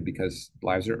 particularly because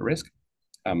lives are at risk.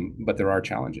 But there are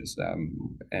challenges,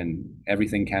 and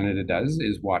everything Canada does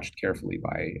is watched carefully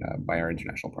by our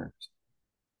international partners.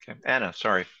 Okay, Anna,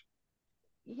 sorry.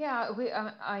 Yeah,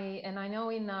 I know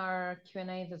in our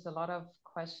Q&A there's a lot of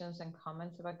questions and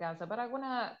comments about Gaza, but I want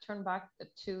to turn back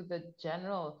to the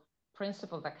general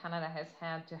principle that Canada has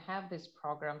had to have these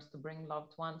programs to bring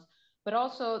loved ones, but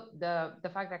also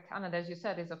the fact that Canada, as you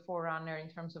said, is a forerunner in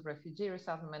terms of refugee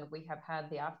resettlement. We have had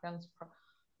the Afghans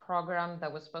program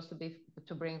that was supposed to be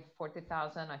to bring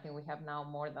 40,000. I think we have now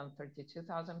more than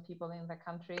 32,000 people in the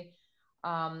country.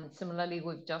 Similarly,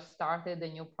 we've just started a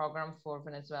new program for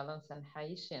Venezuelans and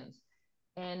Haitians.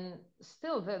 And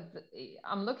still,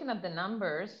 I'm looking at the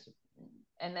numbers,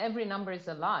 and every number is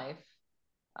alive.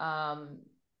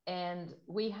 And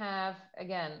we have,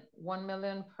 again, 1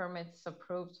 million permits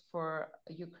approved for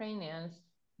Ukrainians,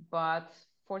 but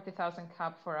 40,000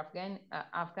 cap for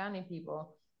Afghani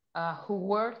people who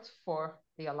worked for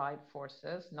the Allied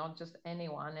forces, not just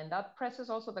anyone. And that presses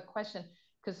also the question,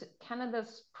 because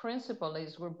Canada's principle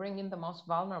is we're bringing the most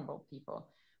vulnerable people.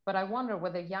 But I wonder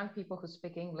whether young people who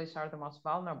speak English are the most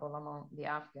vulnerable among the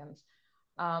Afghans.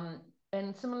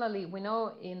 And similarly, we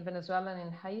know in Venezuela and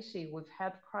in Haiti, we've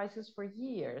had crises for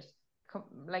years.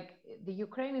 Like the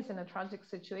Ukraine is in a tragic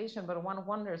situation, but one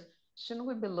wonders, shouldn't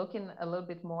we be looking a little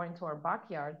bit more into our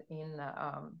backyard in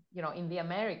the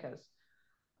Americas?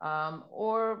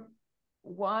 Or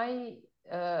why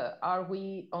are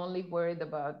we only worried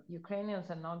about Ukrainians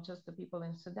and not just the people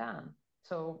in Sudan?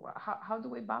 So how do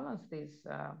we balance these,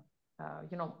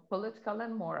 political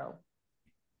and moral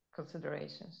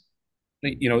considerations?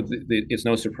 It's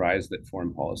no surprise that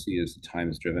foreign policy is at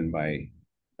times driven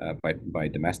by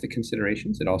domestic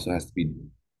considerations. It also has to be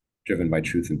driven by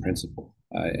truth and principle,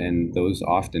 and those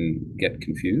often get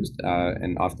confused,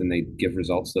 and often they give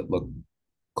results that look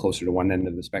closer to one end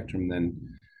of the spectrum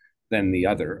than the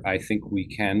other. I think we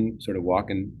can sort of walk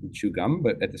and chew gum,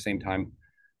 but at the same time,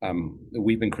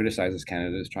 we've been criticized as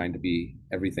Canada as trying to be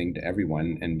everything to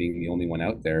everyone, and being the only one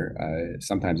out there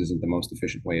sometimes isn't the most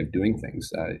efficient way of doing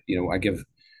things.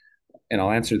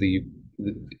 I'll answer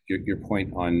your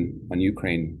point on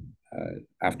Ukraine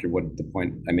after the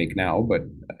point I make now. But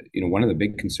one of the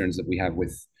big concerns that we have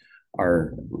with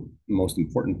our most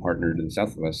important partner to the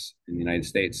south of us in the United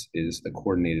States is a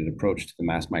coordinated approach to the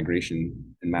mass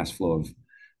migration and mass flow of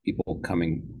people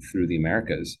coming through the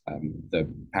Americas.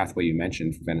 The pathway you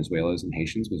mentioned for Venezuelans and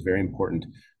Haitians was very important,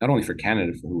 not only for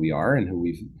Canada, for who we are and who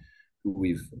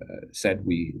we've said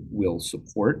we will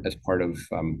support as part of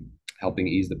helping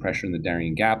ease the pressure in the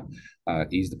Darien Gap,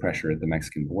 ease the pressure at the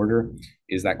Mexican border,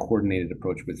 is that coordinated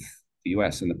approach with the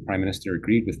U.S. And the Prime Minister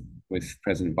agreed with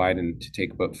President Biden to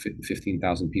take about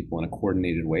 15,000 people in a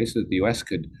coordinated way so that the U.S.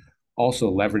 could also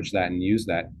leverage that and use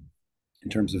that in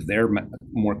terms of their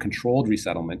more controlled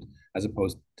resettlement, as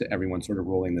opposed to everyone sort of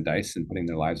rolling the dice and putting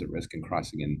their lives at risk and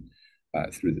crossing in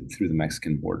through the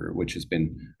Mexican border, which has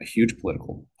been a huge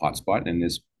political hotspot and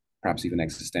is perhaps even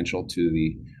existential to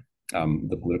the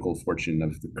political fortune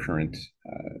of the current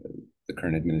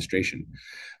administration.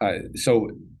 So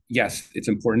yes, it's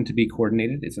important to be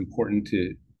coordinated. It's important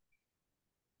to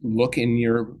look in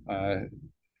your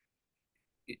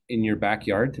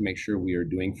backyard to make sure we are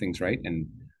doing things right. And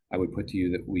I would put to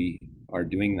you that we are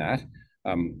doing that.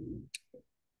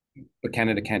 But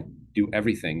Canada can't do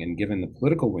everything. And given the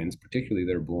political winds, particularly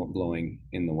that are blowing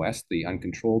in the West, the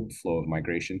uncontrolled flow of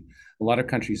migration, a lot of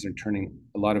countries are turning,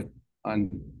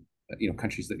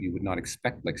 countries that you would not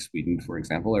expect, like Sweden, for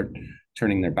example, are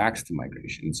turning their backs to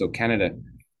migration. So Canada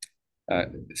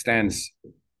stands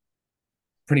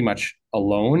pretty much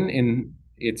alone in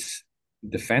its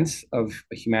defense of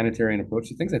a humanitarian approach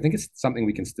to things. I think it's something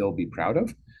we can still be proud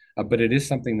of, but it is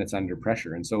something that's under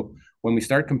pressure. And so when we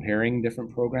start comparing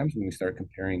different programs, when we start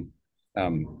comparing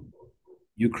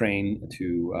Ukraine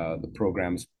to the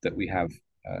programs that we have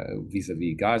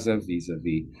vis-a-vis Gaza,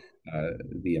 vis-a-vis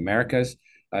the Americas.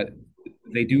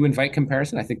 They do invite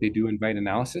comparison. I think they do invite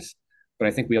analysis, but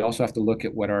I think we also have to look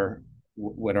at who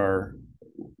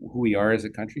we are as a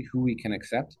country, who we can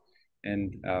accept,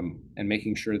 and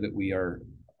making sure that we are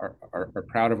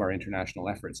proud of our international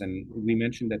efforts. And we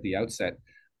mentioned at the outset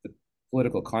the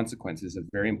political consequences of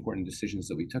very important decisions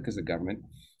that we took as a government,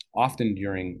 often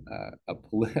during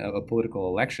a political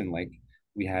election like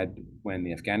we had when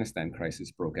the Afghanistan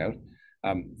crisis broke out.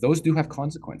 Those do have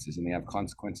consequences, and they have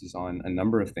consequences on a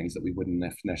number of things that we wouldn't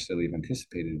necessarily have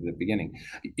anticipated at the beginning.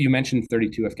 You mentioned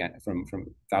 32 from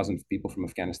 1,000 people from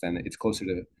Afghanistan. It's closer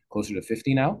to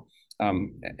 50 now.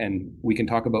 And we can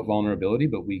talk about vulnerability,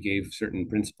 but we gave certain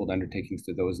principled undertakings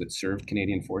to those that served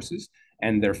Canadian forces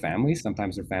and their families.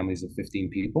 Sometimes they're families of 15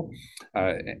 people.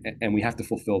 And we have to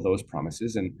fulfill those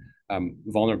promises. And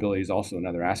vulnerability is also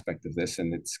another aspect of this.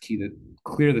 And it's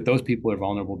clear that those people are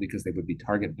vulnerable because they would be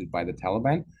targeted by the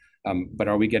Taliban. But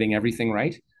are we getting everything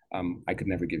right? I could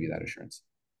never give you that assurance.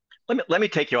 Let me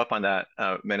take you up on that,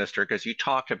 Minister, because you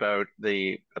talked about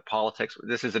the politics.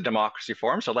 This is a democracy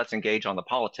forum, so let's engage on the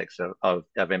politics of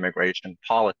immigration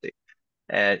policy.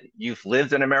 You've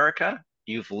lived in America,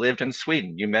 you've lived in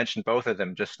Sweden. You mentioned both of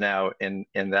them just now in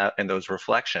those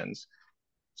reflections.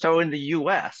 So in the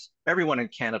US, everyone in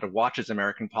Canada watches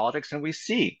American politics, and we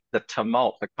see the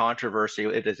tumult, the controversy.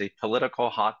 It is a political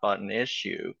hot button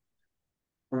issue.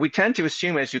 We tend to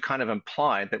assume, as you kind of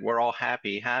implied, that we're all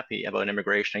happy about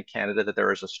immigration in Canada, that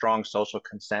there is a strong social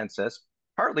consensus,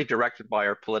 partly directed by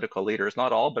our political leaders,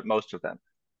 not all, but most of them.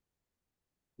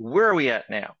 Where are we at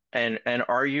now? And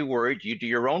are you worried? You do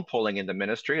your own polling in the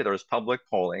ministry. There was public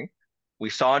polling. We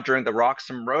saw during the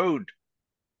Roxham Road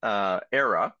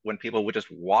era, when people would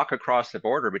just walk across the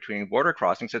border between border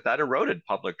crossings, that eroded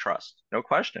public trust, no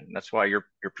question. That's why your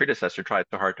predecessor tried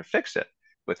so hard to fix it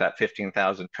with that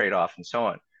 15,000 trade-off and so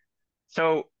on.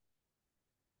 So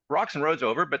Roxham Road's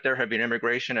over, but there have been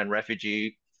immigration and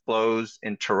refugee flows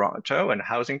in Toronto and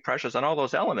housing pressures and all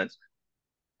those elements.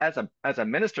 As a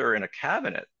minister in a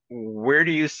cabinet, where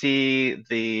do you see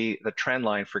the trend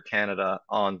line for Canada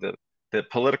on the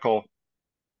political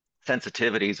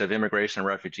sensitivities of immigration and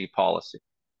refugee policy?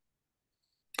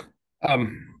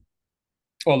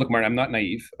 Well, look, Martin, I'm not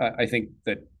naive. I think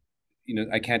that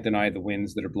I can't deny the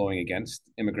winds that are blowing against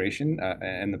immigration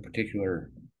and the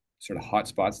particular sort of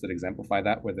hotspots that exemplify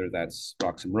that, whether that's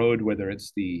Roxham Road, whether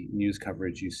it's the news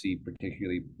coverage you see,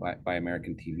 particularly by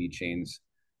American TV chains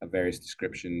of various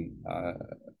description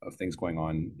of things going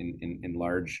on in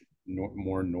large,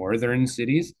 more northern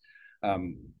cities,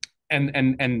 and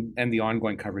the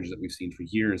ongoing coverage that we've seen for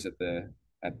years at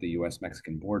the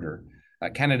U.S.-Mexican border.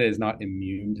 Canada is not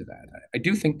immune to that. I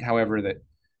do think, however, that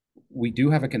we do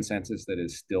have a consensus that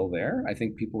is still there. I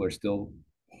think people are still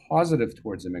positive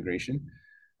towards immigration.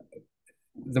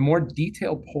 The more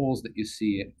detailed polls that you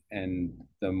see and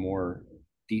the more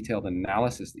detailed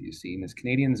analysis that you see is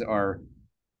Canadians are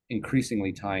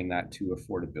increasingly tying that to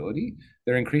affordability.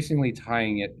 They're increasingly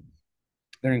tying it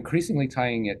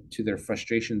to their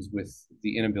frustrations with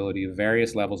the inability of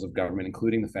various levels of government,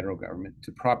 including the federal government,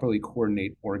 to properly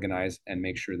coordinate, organize, and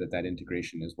make sure that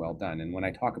integration is well done. And when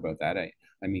I talk about that,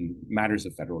 I mean matters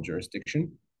of federal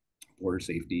jurisdiction, border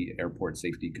safety, airport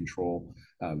safety control,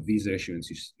 visa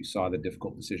issuance. You saw the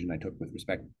difficult decision I took with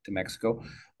respect to Mexico,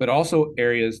 but also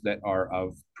areas that are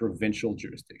of provincial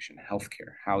jurisdiction,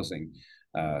 healthcare, housing,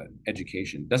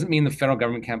 education. Doesn't mean the federal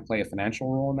government can't play a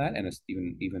financial role in that, and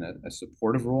even a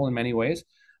supportive role in many ways.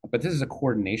 But this is a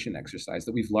coordination exercise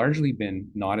that we've largely been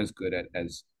not as good at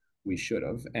as we should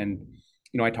have. And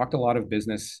I talked to a lot of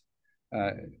business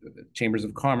chambers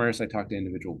of commerce. I talked to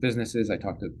individual businesses. I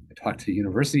talked to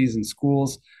universities and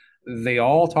schools. They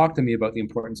all talk to me about the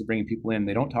importance of bringing people in.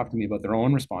 They don't talk to me about their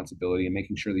own responsibility and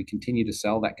making sure they continue to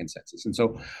sell that consensus. And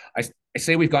so I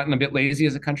say we've gotten a bit lazy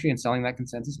as a country in selling that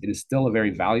consensus. It is still a very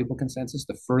valuable consensus.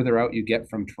 The further out you get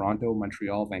from Toronto,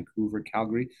 Montreal, Vancouver,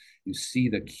 Calgary, you see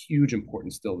the huge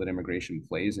importance still that immigration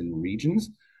plays in regions,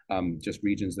 just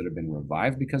regions that have been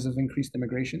revived because of increased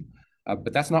immigration.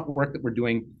 But that's not work that we're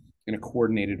doing in a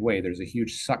coordinated way. There's a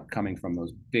huge suck coming from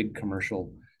those big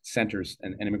commercial centers,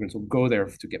 and immigrants will go there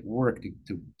to get work,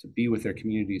 to be with their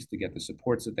communities, to get the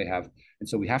supports that they have. And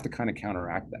so we have to kind of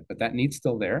counteract that. But that need's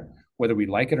still there. Whether we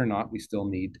like it or not, we still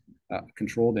need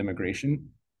controlled immigration,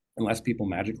 unless people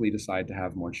magically decide to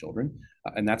have more children.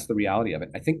 And that's the reality of it.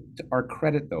 I think to our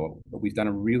credit, though, we've done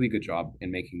a really good job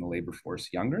in making the labor force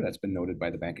younger. That's been noted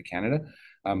by the Bank of Canada.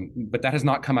 But that has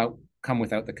not come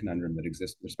without the conundrum that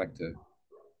exists with respect to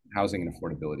housing and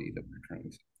affordability that we're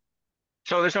currently seeing.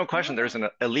 So there's no question there's an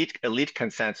elite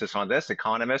consensus on this.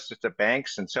 Economists, the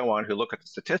banks, and so on who look at the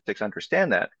statistics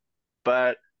understand that.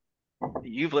 But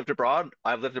you've lived abroad,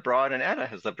 I've lived abroad, and Anna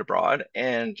has lived abroad.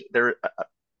 And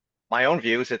my own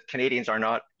view is that Canadians are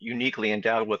not uniquely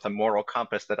endowed with a moral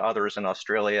compass that others in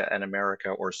Australia and America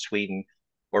or Sweden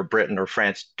or Britain or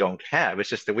France don't have. It's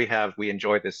just that we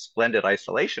enjoy this splendid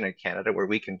isolation in Canada where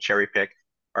we can cherry pick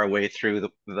our way through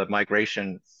the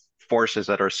migration forces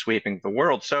that are sweeping the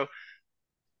world. So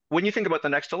when you think about the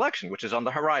next election, which is on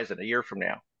the horizon a year from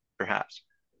now, perhaps,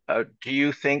 do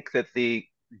you think that the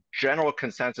general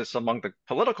consensus among the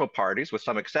political parties, with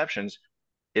some exceptions,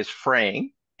 is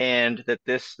fraying, and that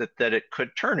it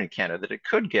could turn in Canada, that it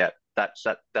could get that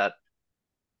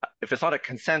if it's not a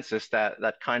consensus,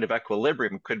 that kind of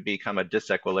equilibrium could become a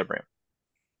disequilibrium?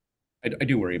 I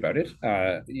do worry about it.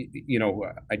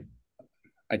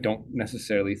 I don't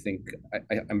necessarily think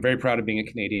I'm very proud of being a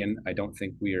Canadian. I don't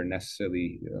think we are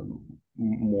necessarily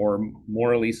more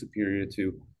morally superior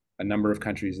to a number of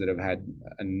countries that have had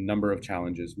a number of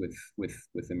challenges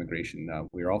with immigration.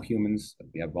 We're all humans.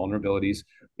 We have vulnerabilities.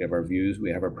 We have our views.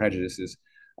 We have our prejudices.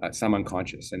 Some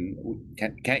unconscious, and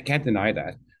can't deny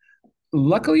that.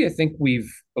 Luckily, I think we've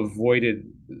avoided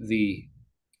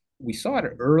we saw it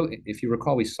early. If you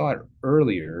recall, we saw it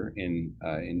earlier in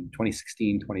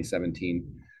 2016, 2017.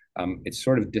 It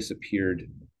sort of disappeared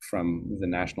from the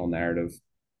national narrative,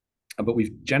 but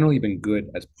we've generally been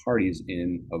good as parties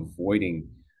in avoiding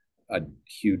a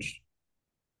huge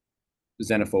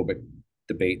xenophobic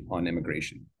debate on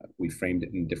immigration. We framed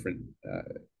it in different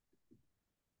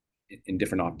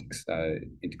optics,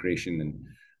 integration and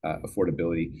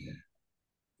affordability.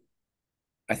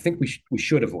 I think we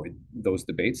should avoid those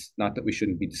debates. Not that we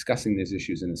shouldn't be discussing these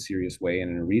issues in a serious way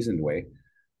and in a reasoned way,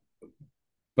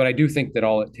 but I do think that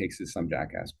all it takes is some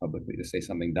jackass publicly to say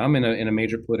something dumb in a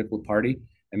major political party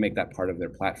and make that part of their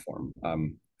platform.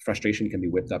 Frustration can be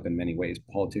whipped up in many ways.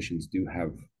 Politicians do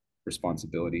have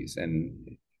responsibilities, and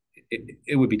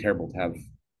it would be terrible to have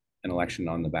an election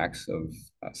on the backs of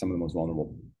some of the most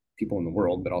vulnerable people in the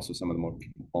world, but also some of the most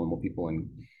vulnerable people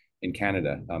in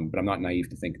Canada. But I'm not naive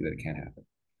to think that it can't happen.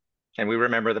 And we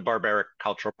remember the Barbaric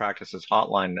Cultural Practices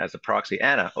Hotline as a proxy.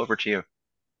 Anna, over to you.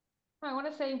 I want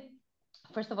to say,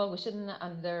 first of all, we shouldn't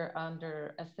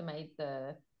underestimate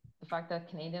the fact that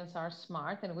Canadians are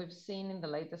smart, and we've seen in the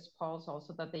latest polls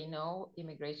also that they know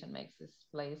immigration makes this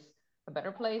place a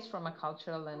better place from a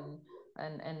cultural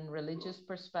and religious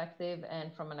perspective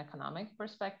and from an economic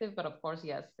perspective. But of course,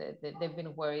 yes, they've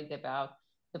been worried about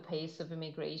the pace of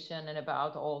immigration and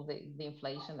about all the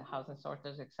inflation, the housing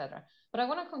shortage, etc. But I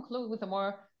want to conclude with a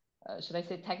more, should I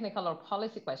say, technical or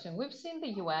policy question. We've seen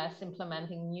the US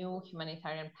implementing new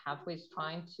humanitarian pathways,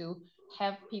 trying to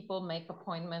have people make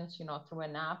appointments, through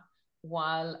an app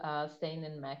while staying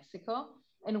in Mexico.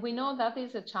 And we know that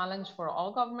is a challenge for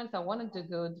all governments that want to do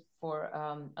good for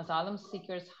asylum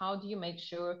seekers. How do you make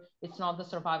sure it's not the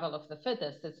survival of the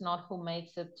fittest? It's not who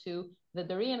makes it to the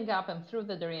Darien Gap and through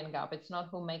the Darien Gap. It's not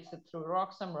who makes it through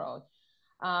Roxham Road.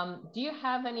 Do you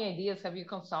have any ideas? Have you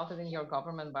consulted in your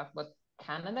government about what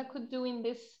Canada could do in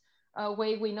this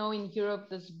way? We know in Europe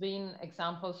there's been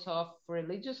examples of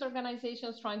religious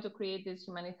organizations trying to create these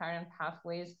humanitarian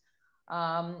pathways.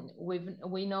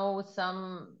 We know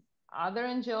some other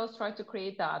NGOs try to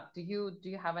create that. Do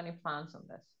you have any plans on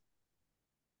this?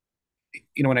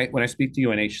 When I speak to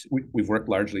UNH, we've worked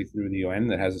largely through the UN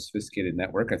that has a sophisticated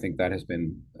network. I think that has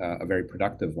been a very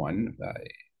productive one.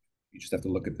 You just have to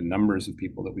look at the numbers of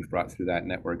people that we've brought through that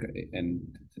network and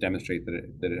to demonstrate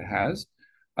that it has.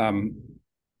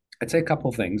 I'd say a couple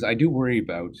of things. I do worry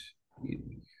about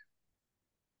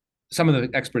some of the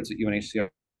experts at UNHCR,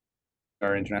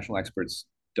 international experts,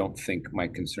 don't think my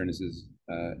concern is as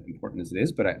important as it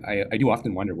is, but I do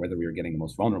often wonder whether we are getting the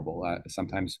most vulnerable.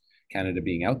 Sometimes Canada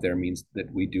being out there means that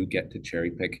we do get to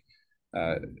cherry pick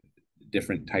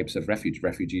different types of refuge.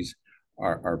 Refugees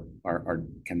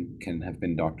can have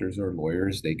been doctors or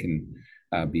lawyers. They can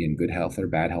be in good health or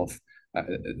bad health.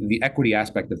 The equity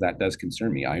aspect of that does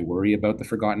concern me. I worry about the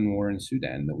forgotten war in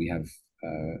Sudan that we have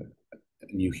a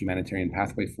new humanitarian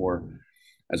pathway for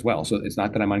as well. So it's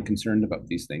not that I'm unconcerned about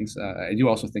these things. I do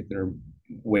also think there are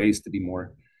ways to be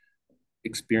more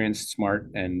experienced,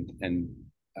 smart, and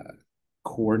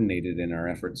coordinated in our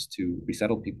efforts to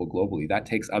resettle people globally. That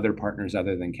takes other partners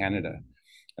other than Canada.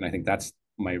 And I think that's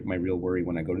my real worry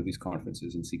when I go to these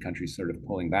conferences and see countries sort of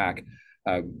pulling back.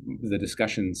 The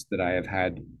discussions that I have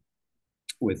had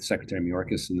with Secretary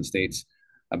Mayorkas in the States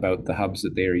about the hubs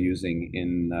that they are using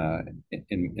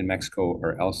in Mexico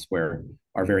or elsewhere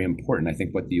are very important. I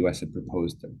think what the U.S. had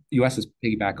proposed, the U.S. has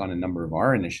piggybacked on a number of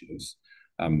our initiatives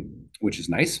which is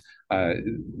nice.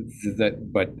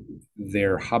 But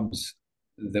their hubs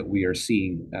that we are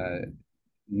seeing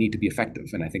need to be effective,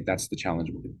 and I think that's the challenge.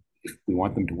 If we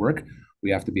want them to work,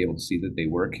 we have to be able to see that they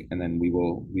work, and then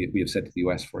we have said to the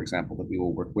U.S., for example, that we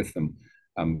will work with them,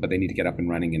 but they need to get up and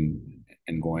running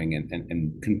and going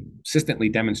and consistently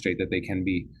demonstrate that they can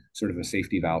be sort of a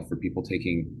safety valve for people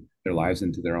taking their lives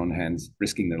into their own hands,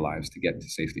 risking their lives to get to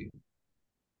safety.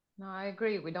 No, I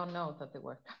agree. We don't know that they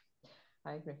work.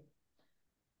 I agree.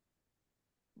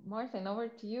 Martin, over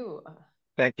to you.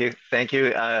 Thank you. Thank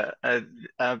you.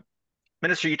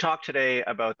 Minister, you talked today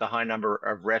about the high number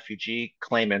of refugee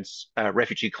claims,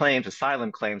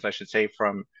 asylum claims, I should say,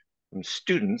 from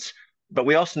students. But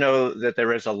we also know that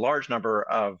there is a large number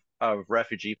of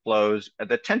refugee flows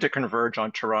that tend to converge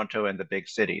on Toronto and the big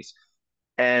cities.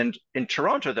 And in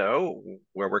Toronto, though,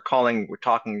 where we're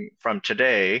talking from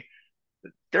today,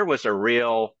 there was a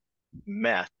real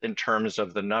mess in terms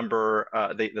of the number,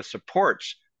 the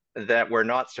supports that were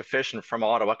not sufficient from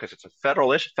Ottawa, because it's a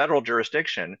federal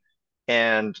jurisdiction.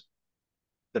 And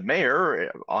the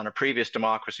mayor, on a previous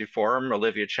democracy forum,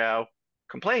 Olivia Chow,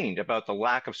 complained about the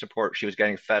lack of support she was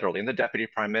getting federally. And the deputy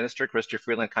prime minister, Chrystia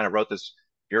Freeland, kind of wrote this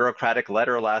bureaucratic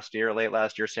letter late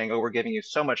last year, saying, oh, we're giving you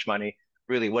so much money.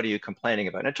 Really, what are you complaining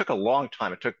about? And it took a long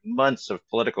time. It took months of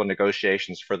political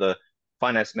negotiations for the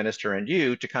finance minister and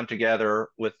you to come together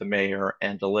with the mayor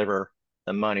and deliver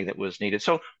the money that was needed.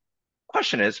 So the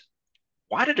question is,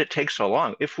 why did it take so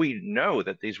long? If we know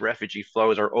that these refugee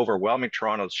flows are overwhelming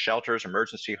Toronto's shelters,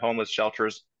 emergency homeless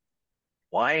shelters,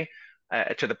 why,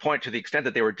 to the extent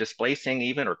that they were displacing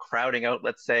even or crowding out,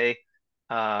 let's say,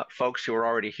 folks who are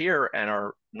already here and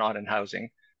are not in housing,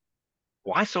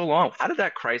 why so long? How did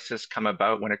that crisis come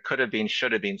about when it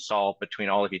should have been solved between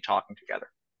all of you talking together?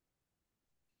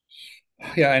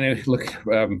 Yeah, I know. Look,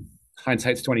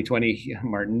 hindsight's 2020,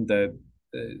 Martin. The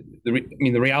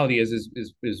reality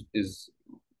is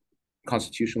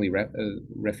constitutionally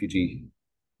refugee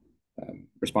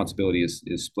responsibility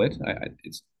is split.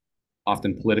 It's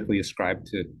often politically ascribed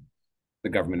to the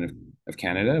government of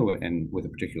Canada and with a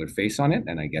particular face on it,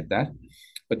 and I get that.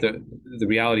 But the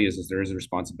reality is there is a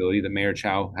responsibility that Mayor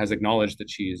Chow has acknowledged that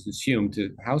she is assumed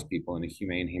to house people in a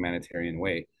humane, humanitarian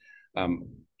way.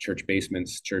 Church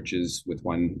basements, churches with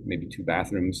one, maybe two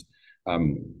bathrooms,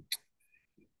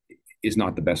 is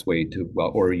not the best way to,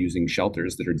 or using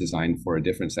shelters that are designed for a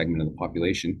different segment of the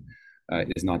population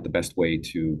is not the best way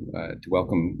to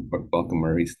welcome or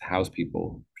at least house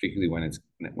people, particularly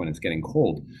when it's getting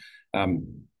cold.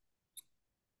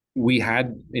 We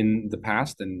had in the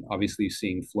past, and obviously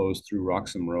seeing flows through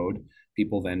Roxham Road,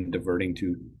 people then diverting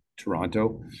to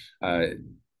Toronto,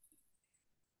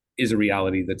 is a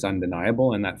reality that's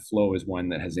undeniable, and that flow is one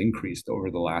that has increased over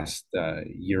the last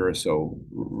year or so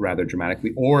rather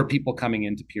dramatically, or people coming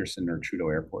into Pearson or Trudeau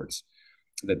airports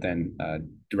that then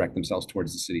direct themselves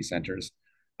towards the city centers.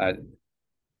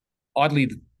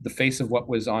 Oddly, the face of what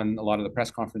was on a lot of the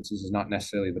press conferences is not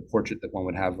necessarily the portrait that one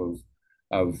would have of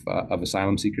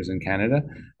asylum seekers in Canada,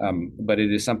 but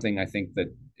it is something I think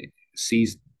that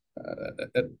sees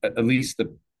at least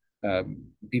the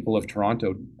people of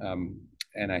Toronto,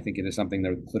 and I think it is something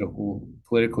that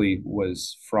politically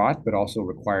was fraught, but also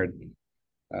required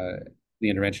the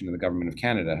intervention of the government of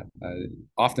Canada.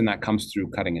 Often that comes through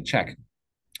cutting a check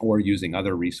or using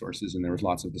other resources, and there was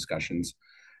lots of discussions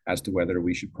as to whether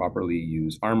we should properly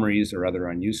use armories or other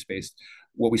unused space.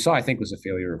 What we saw, I think, was a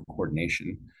failure of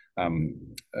coordination.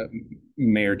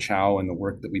 Mayor Chow and the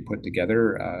work that we put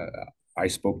together, I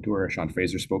spoke to her, Sean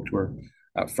Fraser spoke to her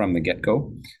from the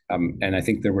get-go. And I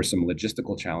think there were some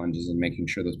logistical challenges in making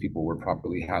sure those people were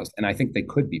properly housed. And I think they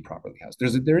could be properly housed.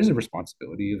 There is a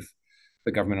responsibility of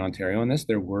the government of Ontario on this.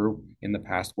 There were, in the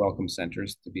past, welcome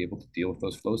centers to be able to deal with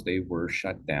those flows. They were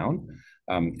shut down.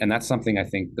 And that's something I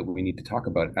think that we need to talk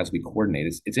about as we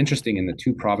coordinate. It's interesting in the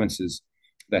two provinces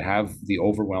that have the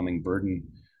overwhelming burden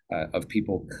of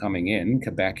people coming in,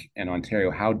 Quebec and Ontario,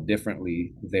 how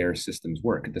differently their systems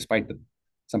work. Despite the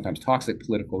sometimes toxic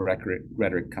political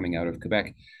rhetoric coming out of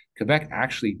Quebec, Quebec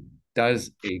actually does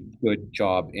a good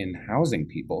job in housing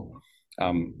people,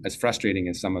 as frustrating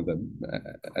as some of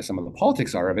the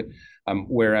politics are of it.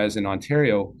 Whereas in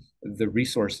Ontario, the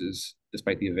resources,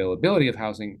 despite the availability of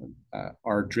housing,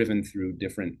 are driven through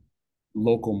different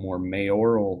local, more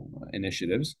mayoral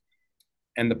initiatives.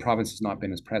 And the province has not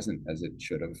been as present as it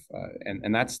should have.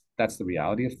 And that's the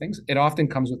reality of things. It often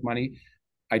comes with money.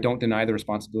 I don't deny the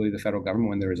responsibility of the federal government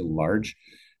when there is a large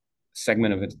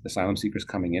segment of asylum seekers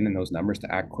coming in those numbers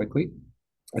to act quickly.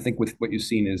 I think with what you've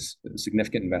seen is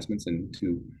significant investments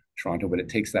into Toronto, but it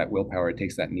takes that willpower, it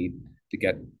takes that need to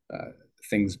get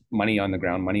money on the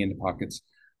ground, money into pockets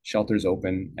shelters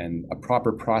open, and a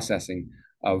proper processing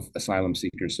of asylum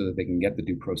seekers so that they can get the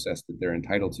due process that they're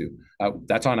entitled to.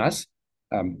 That's on us.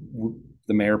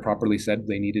 The mayor properly said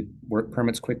they needed work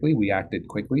permits quickly. We acted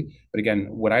quickly. But again,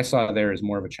 what I saw there is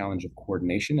more of a challenge of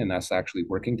coordination and us actually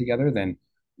working together than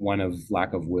one of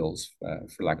lack of wills,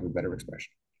 for lack of a better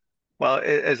expression. Well,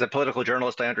 as a political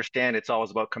journalist, I understand it's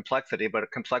always about complexity, but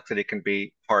complexity can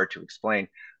be hard to explain.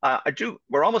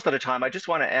 We're almost out of time. I just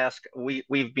want to ask,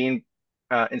 we've been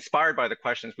inspired by the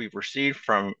questions we've received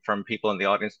from people in the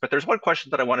audience, but there's one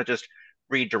question that I want to just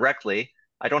read directly.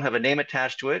 I don't have a name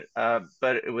attached to it,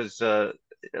 but it was,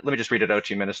 let me just read it out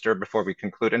to you, Minister, before we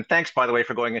conclude. And thanks, by the way,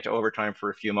 for going into overtime for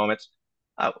a few moments.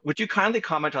 Would you kindly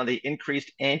comment on the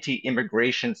increased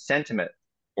anti-immigration sentiment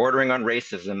bordering on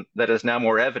racism that is now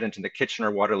more evident in the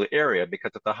Kitchener-Waterloo area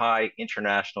because of the high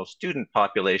international student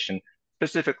population,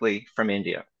 specifically from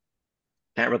India?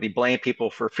 Can't really blame people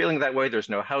for feeling that way. There's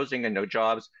no housing and no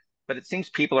jobs, but it seems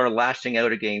people are lashing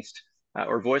out against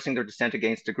or voicing their dissent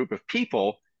against a group of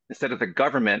people instead of the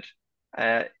government.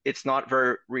 It's not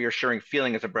very reassuring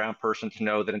feeling as a brown person to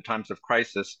know that in times of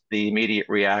crisis, the immediate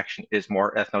reaction is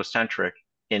more ethnocentric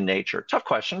in nature. Tough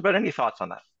question, but any thoughts on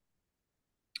that?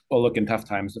 Well, look, in tough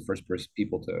times, the first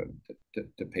people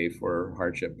to pay for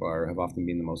hardship have often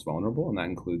been the most vulnerable, and that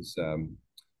includes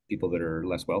people that are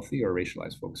less wealthy or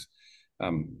racialized folks.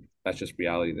 That's just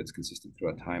reality that's consistent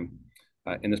throughout time.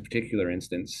 In this particular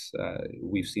instance,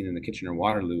 we've seen in the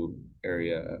Kitchener-Waterloo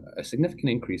area a significant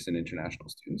increase in international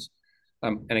students.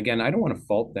 And again, I don't want to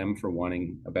fault them for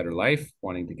wanting a better life,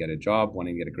 wanting to get a job,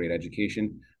 wanting to get a great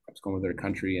education, perhaps go to their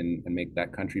country and make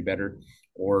that country better,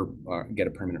 or get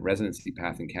a permanent residency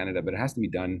path in Canada. But it has to be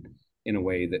done in a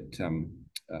way that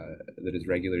that is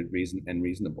regulated,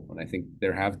 reasonable. And I think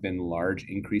there have been large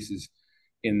increases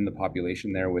in the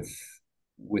population there,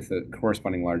 with a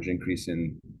corresponding large increase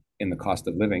in the cost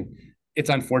of living. It's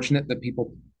unfortunate that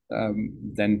people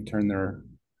then turn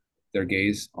their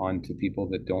gaze onto people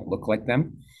that don't look like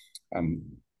them.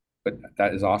 But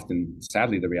that is often,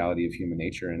 sadly, the reality of human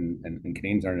nature, and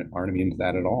Canadians aren't immune to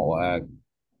that at all.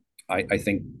 I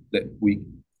think that we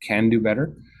can do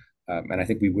better, and I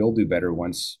think we will do better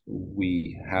once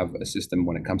we have a system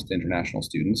when it comes to international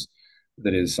students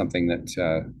that is something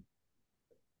that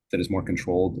is more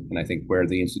controlled, and I think where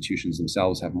the institutions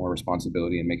themselves have more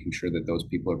responsibility in making sure that those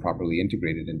people are properly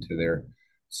integrated into their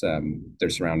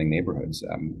surrounding neighborhoods.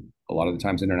 A lot of the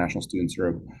times, international students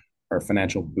are a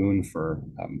financial boon for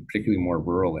particularly more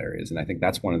rural areas, and I think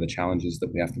that's one of the challenges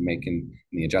that we have to make in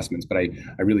the adjustments. But I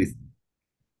really,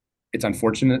 it's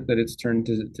unfortunate that it's turned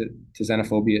to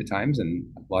xenophobia at times, and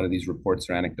a lot of these reports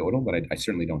are anecdotal, but I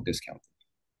certainly don't discount them.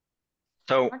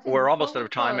 So Martin, we're almost out of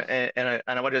time, and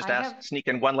I want to just sneak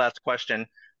in one last question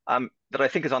that I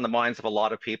think is on the minds of a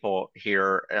lot of people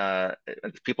here.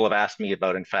 People have asked me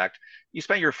about, in fact. You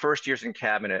spent your first years in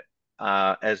cabinet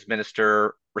as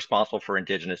minister responsible for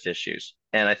Indigenous issues.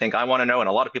 And I think I want to know, and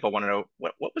a lot of people want to know,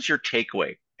 what was your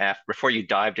takeaway before you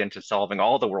dived into solving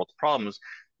all the world's problems?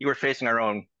 You were facing our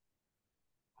own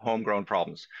homegrown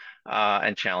problems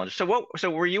and challenges. So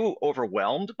were you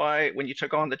overwhelmed by when you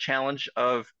took on the challenge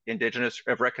of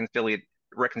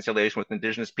reconciliation with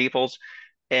Indigenous peoples,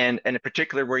 and in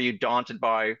particular, were you daunted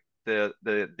by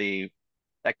the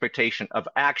expectation of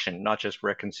action, not just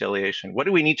reconciliation? What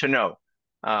do we need to know?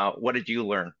 What did you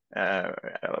learn?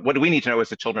 What do we need to know as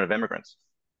the children of immigrants?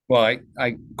 Well,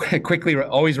 I quickly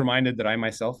always reminded that I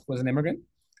myself was an immigrant.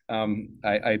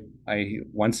 I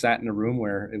once sat in a room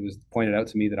where it was pointed out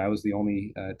to me that I was the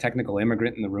only technical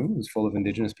immigrant in the room. It was full of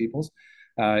Indigenous peoples.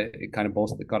 It kind of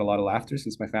got a lot of laughter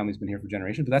since my family's been here for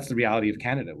generations, but that's the reality of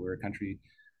Canada. We're a country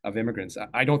of immigrants.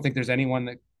 I don't think there's anyone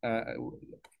that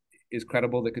is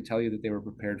credible that could tell you that they were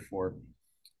prepared for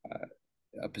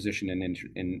a position in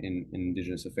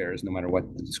Indigenous affairs, no matter what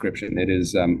the description. It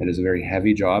is a very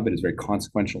heavy job. It is very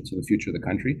consequential to the future of the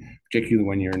country, particularly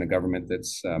when you're in a government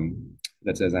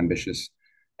that's as ambitious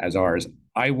as ours.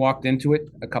 I walked into it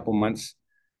a couple months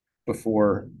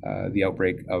before the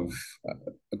outbreak of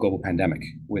a global pandemic,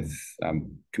 with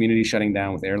communities shutting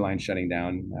down, with airlines shutting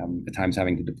down, at times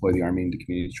having to deploy the army into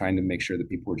communities, trying to make sure that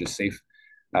people were just safe.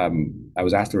 I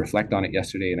was asked to reflect on it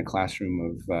yesterday in a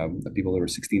classroom of people that were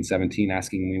 16, 17,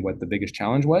 asking me what the biggest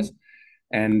challenge was.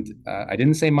 And I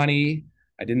didn't say money.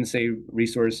 I didn't say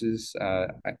resources. I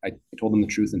told them the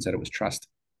truth and said it was trust.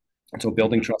 And so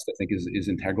building trust, I think, is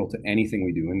integral to anything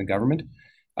we do in the government.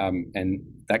 And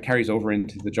that carries over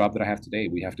into the job that I have today.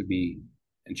 We have to be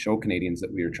and show Canadians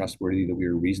that we are trustworthy, that we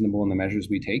are reasonable in the measures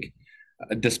we take,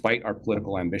 despite our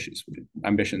political ambitions,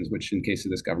 which in case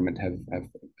of this government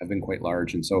have been quite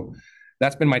large. And so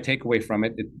that's been my takeaway from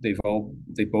it.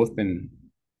 They've both been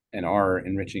and are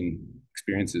enriching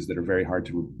experiences that are very hard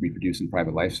to reproduce in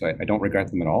private life. So I don't regret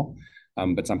them at all.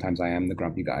 But sometimes I am the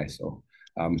grumpy guy. So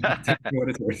take what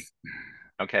it's worth.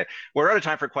 Okay, we're out of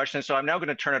time for questions, so I'm now going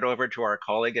to turn it over to our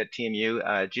colleague at TMU,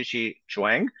 Jiqi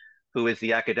Zhuang, who is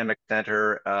the academic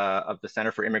center of the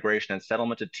Center for Immigration and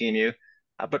Settlement at TMU.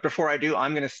 But before I do,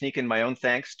 I'm going to sneak in my own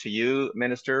thanks to you,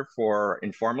 Minister, for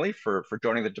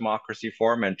joining the Democracy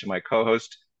Forum, and to my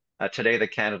co-host today, the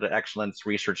Canada Excellence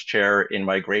Research Chair in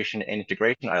Migration and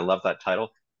Integration. I love that title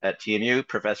at TMU,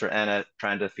 Professor Anna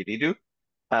Triandafyllidou.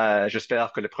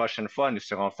 J'espère que la prochaine fois nous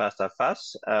serons face à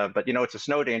face. But you know, it's a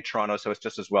snow day in Toronto, so it's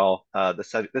just as well.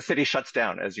 The city shuts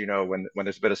down, as you know, when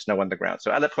there's a bit of snow on the ground.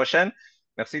 So à la prochaine.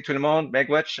 Merci tout le monde.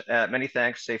 Megwich, many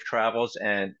thanks, safe travels,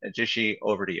 and Jiqi,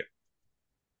 over to you.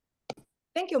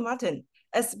 Thank you, Martin.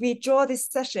 As we draw this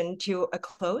session to a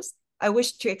close, I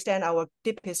wish to extend our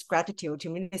deepest gratitude to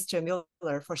Minister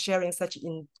Mueller for sharing such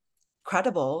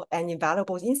incredible and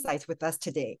invaluable insights with us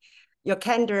today. Your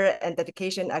candor and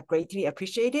dedication are greatly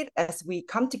appreciated as we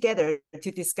come together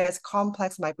to discuss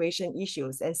complex migration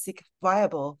issues and seek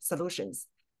viable solutions.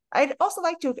 I'd also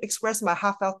like to express my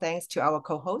heartfelt thanks to our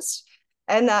co-hosts,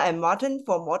 Anna and Martin,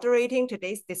 for moderating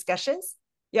today's discussions.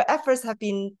 Your efforts have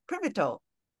been pivotal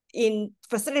in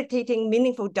facilitating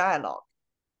meaningful dialogue.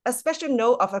 A special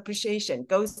note of appreciation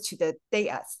goes to the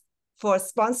DAIS for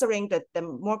sponsoring the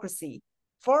Democracy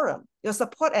Forum. Your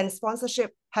support and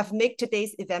sponsorship have made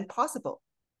today's event possible.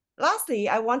 Lastly,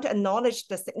 I want to acknowledge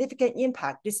the significant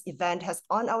impact this event has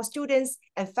on our students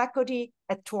and faculty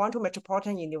at Toronto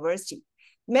Metropolitan University.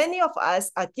 Many of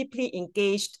us are deeply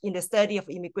engaged in the study of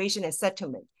immigration and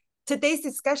settlement. Today's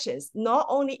discussions not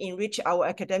only enrich our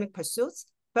academic pursuits,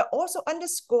 but also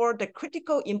underscore the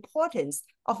critical importance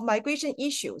of migration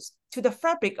issues to the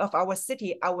fabric of our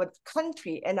city, our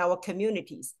country, and our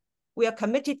communities. We are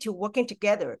committed to working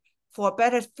together for a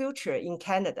better future in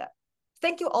Canada.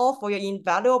 Thank you all for your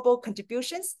invaluable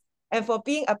contributions and for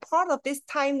being a part of this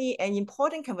timely and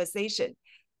important conversation.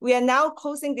 We are now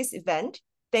closing this event.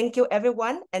 Thank you,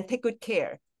 everyone, and take good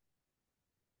care.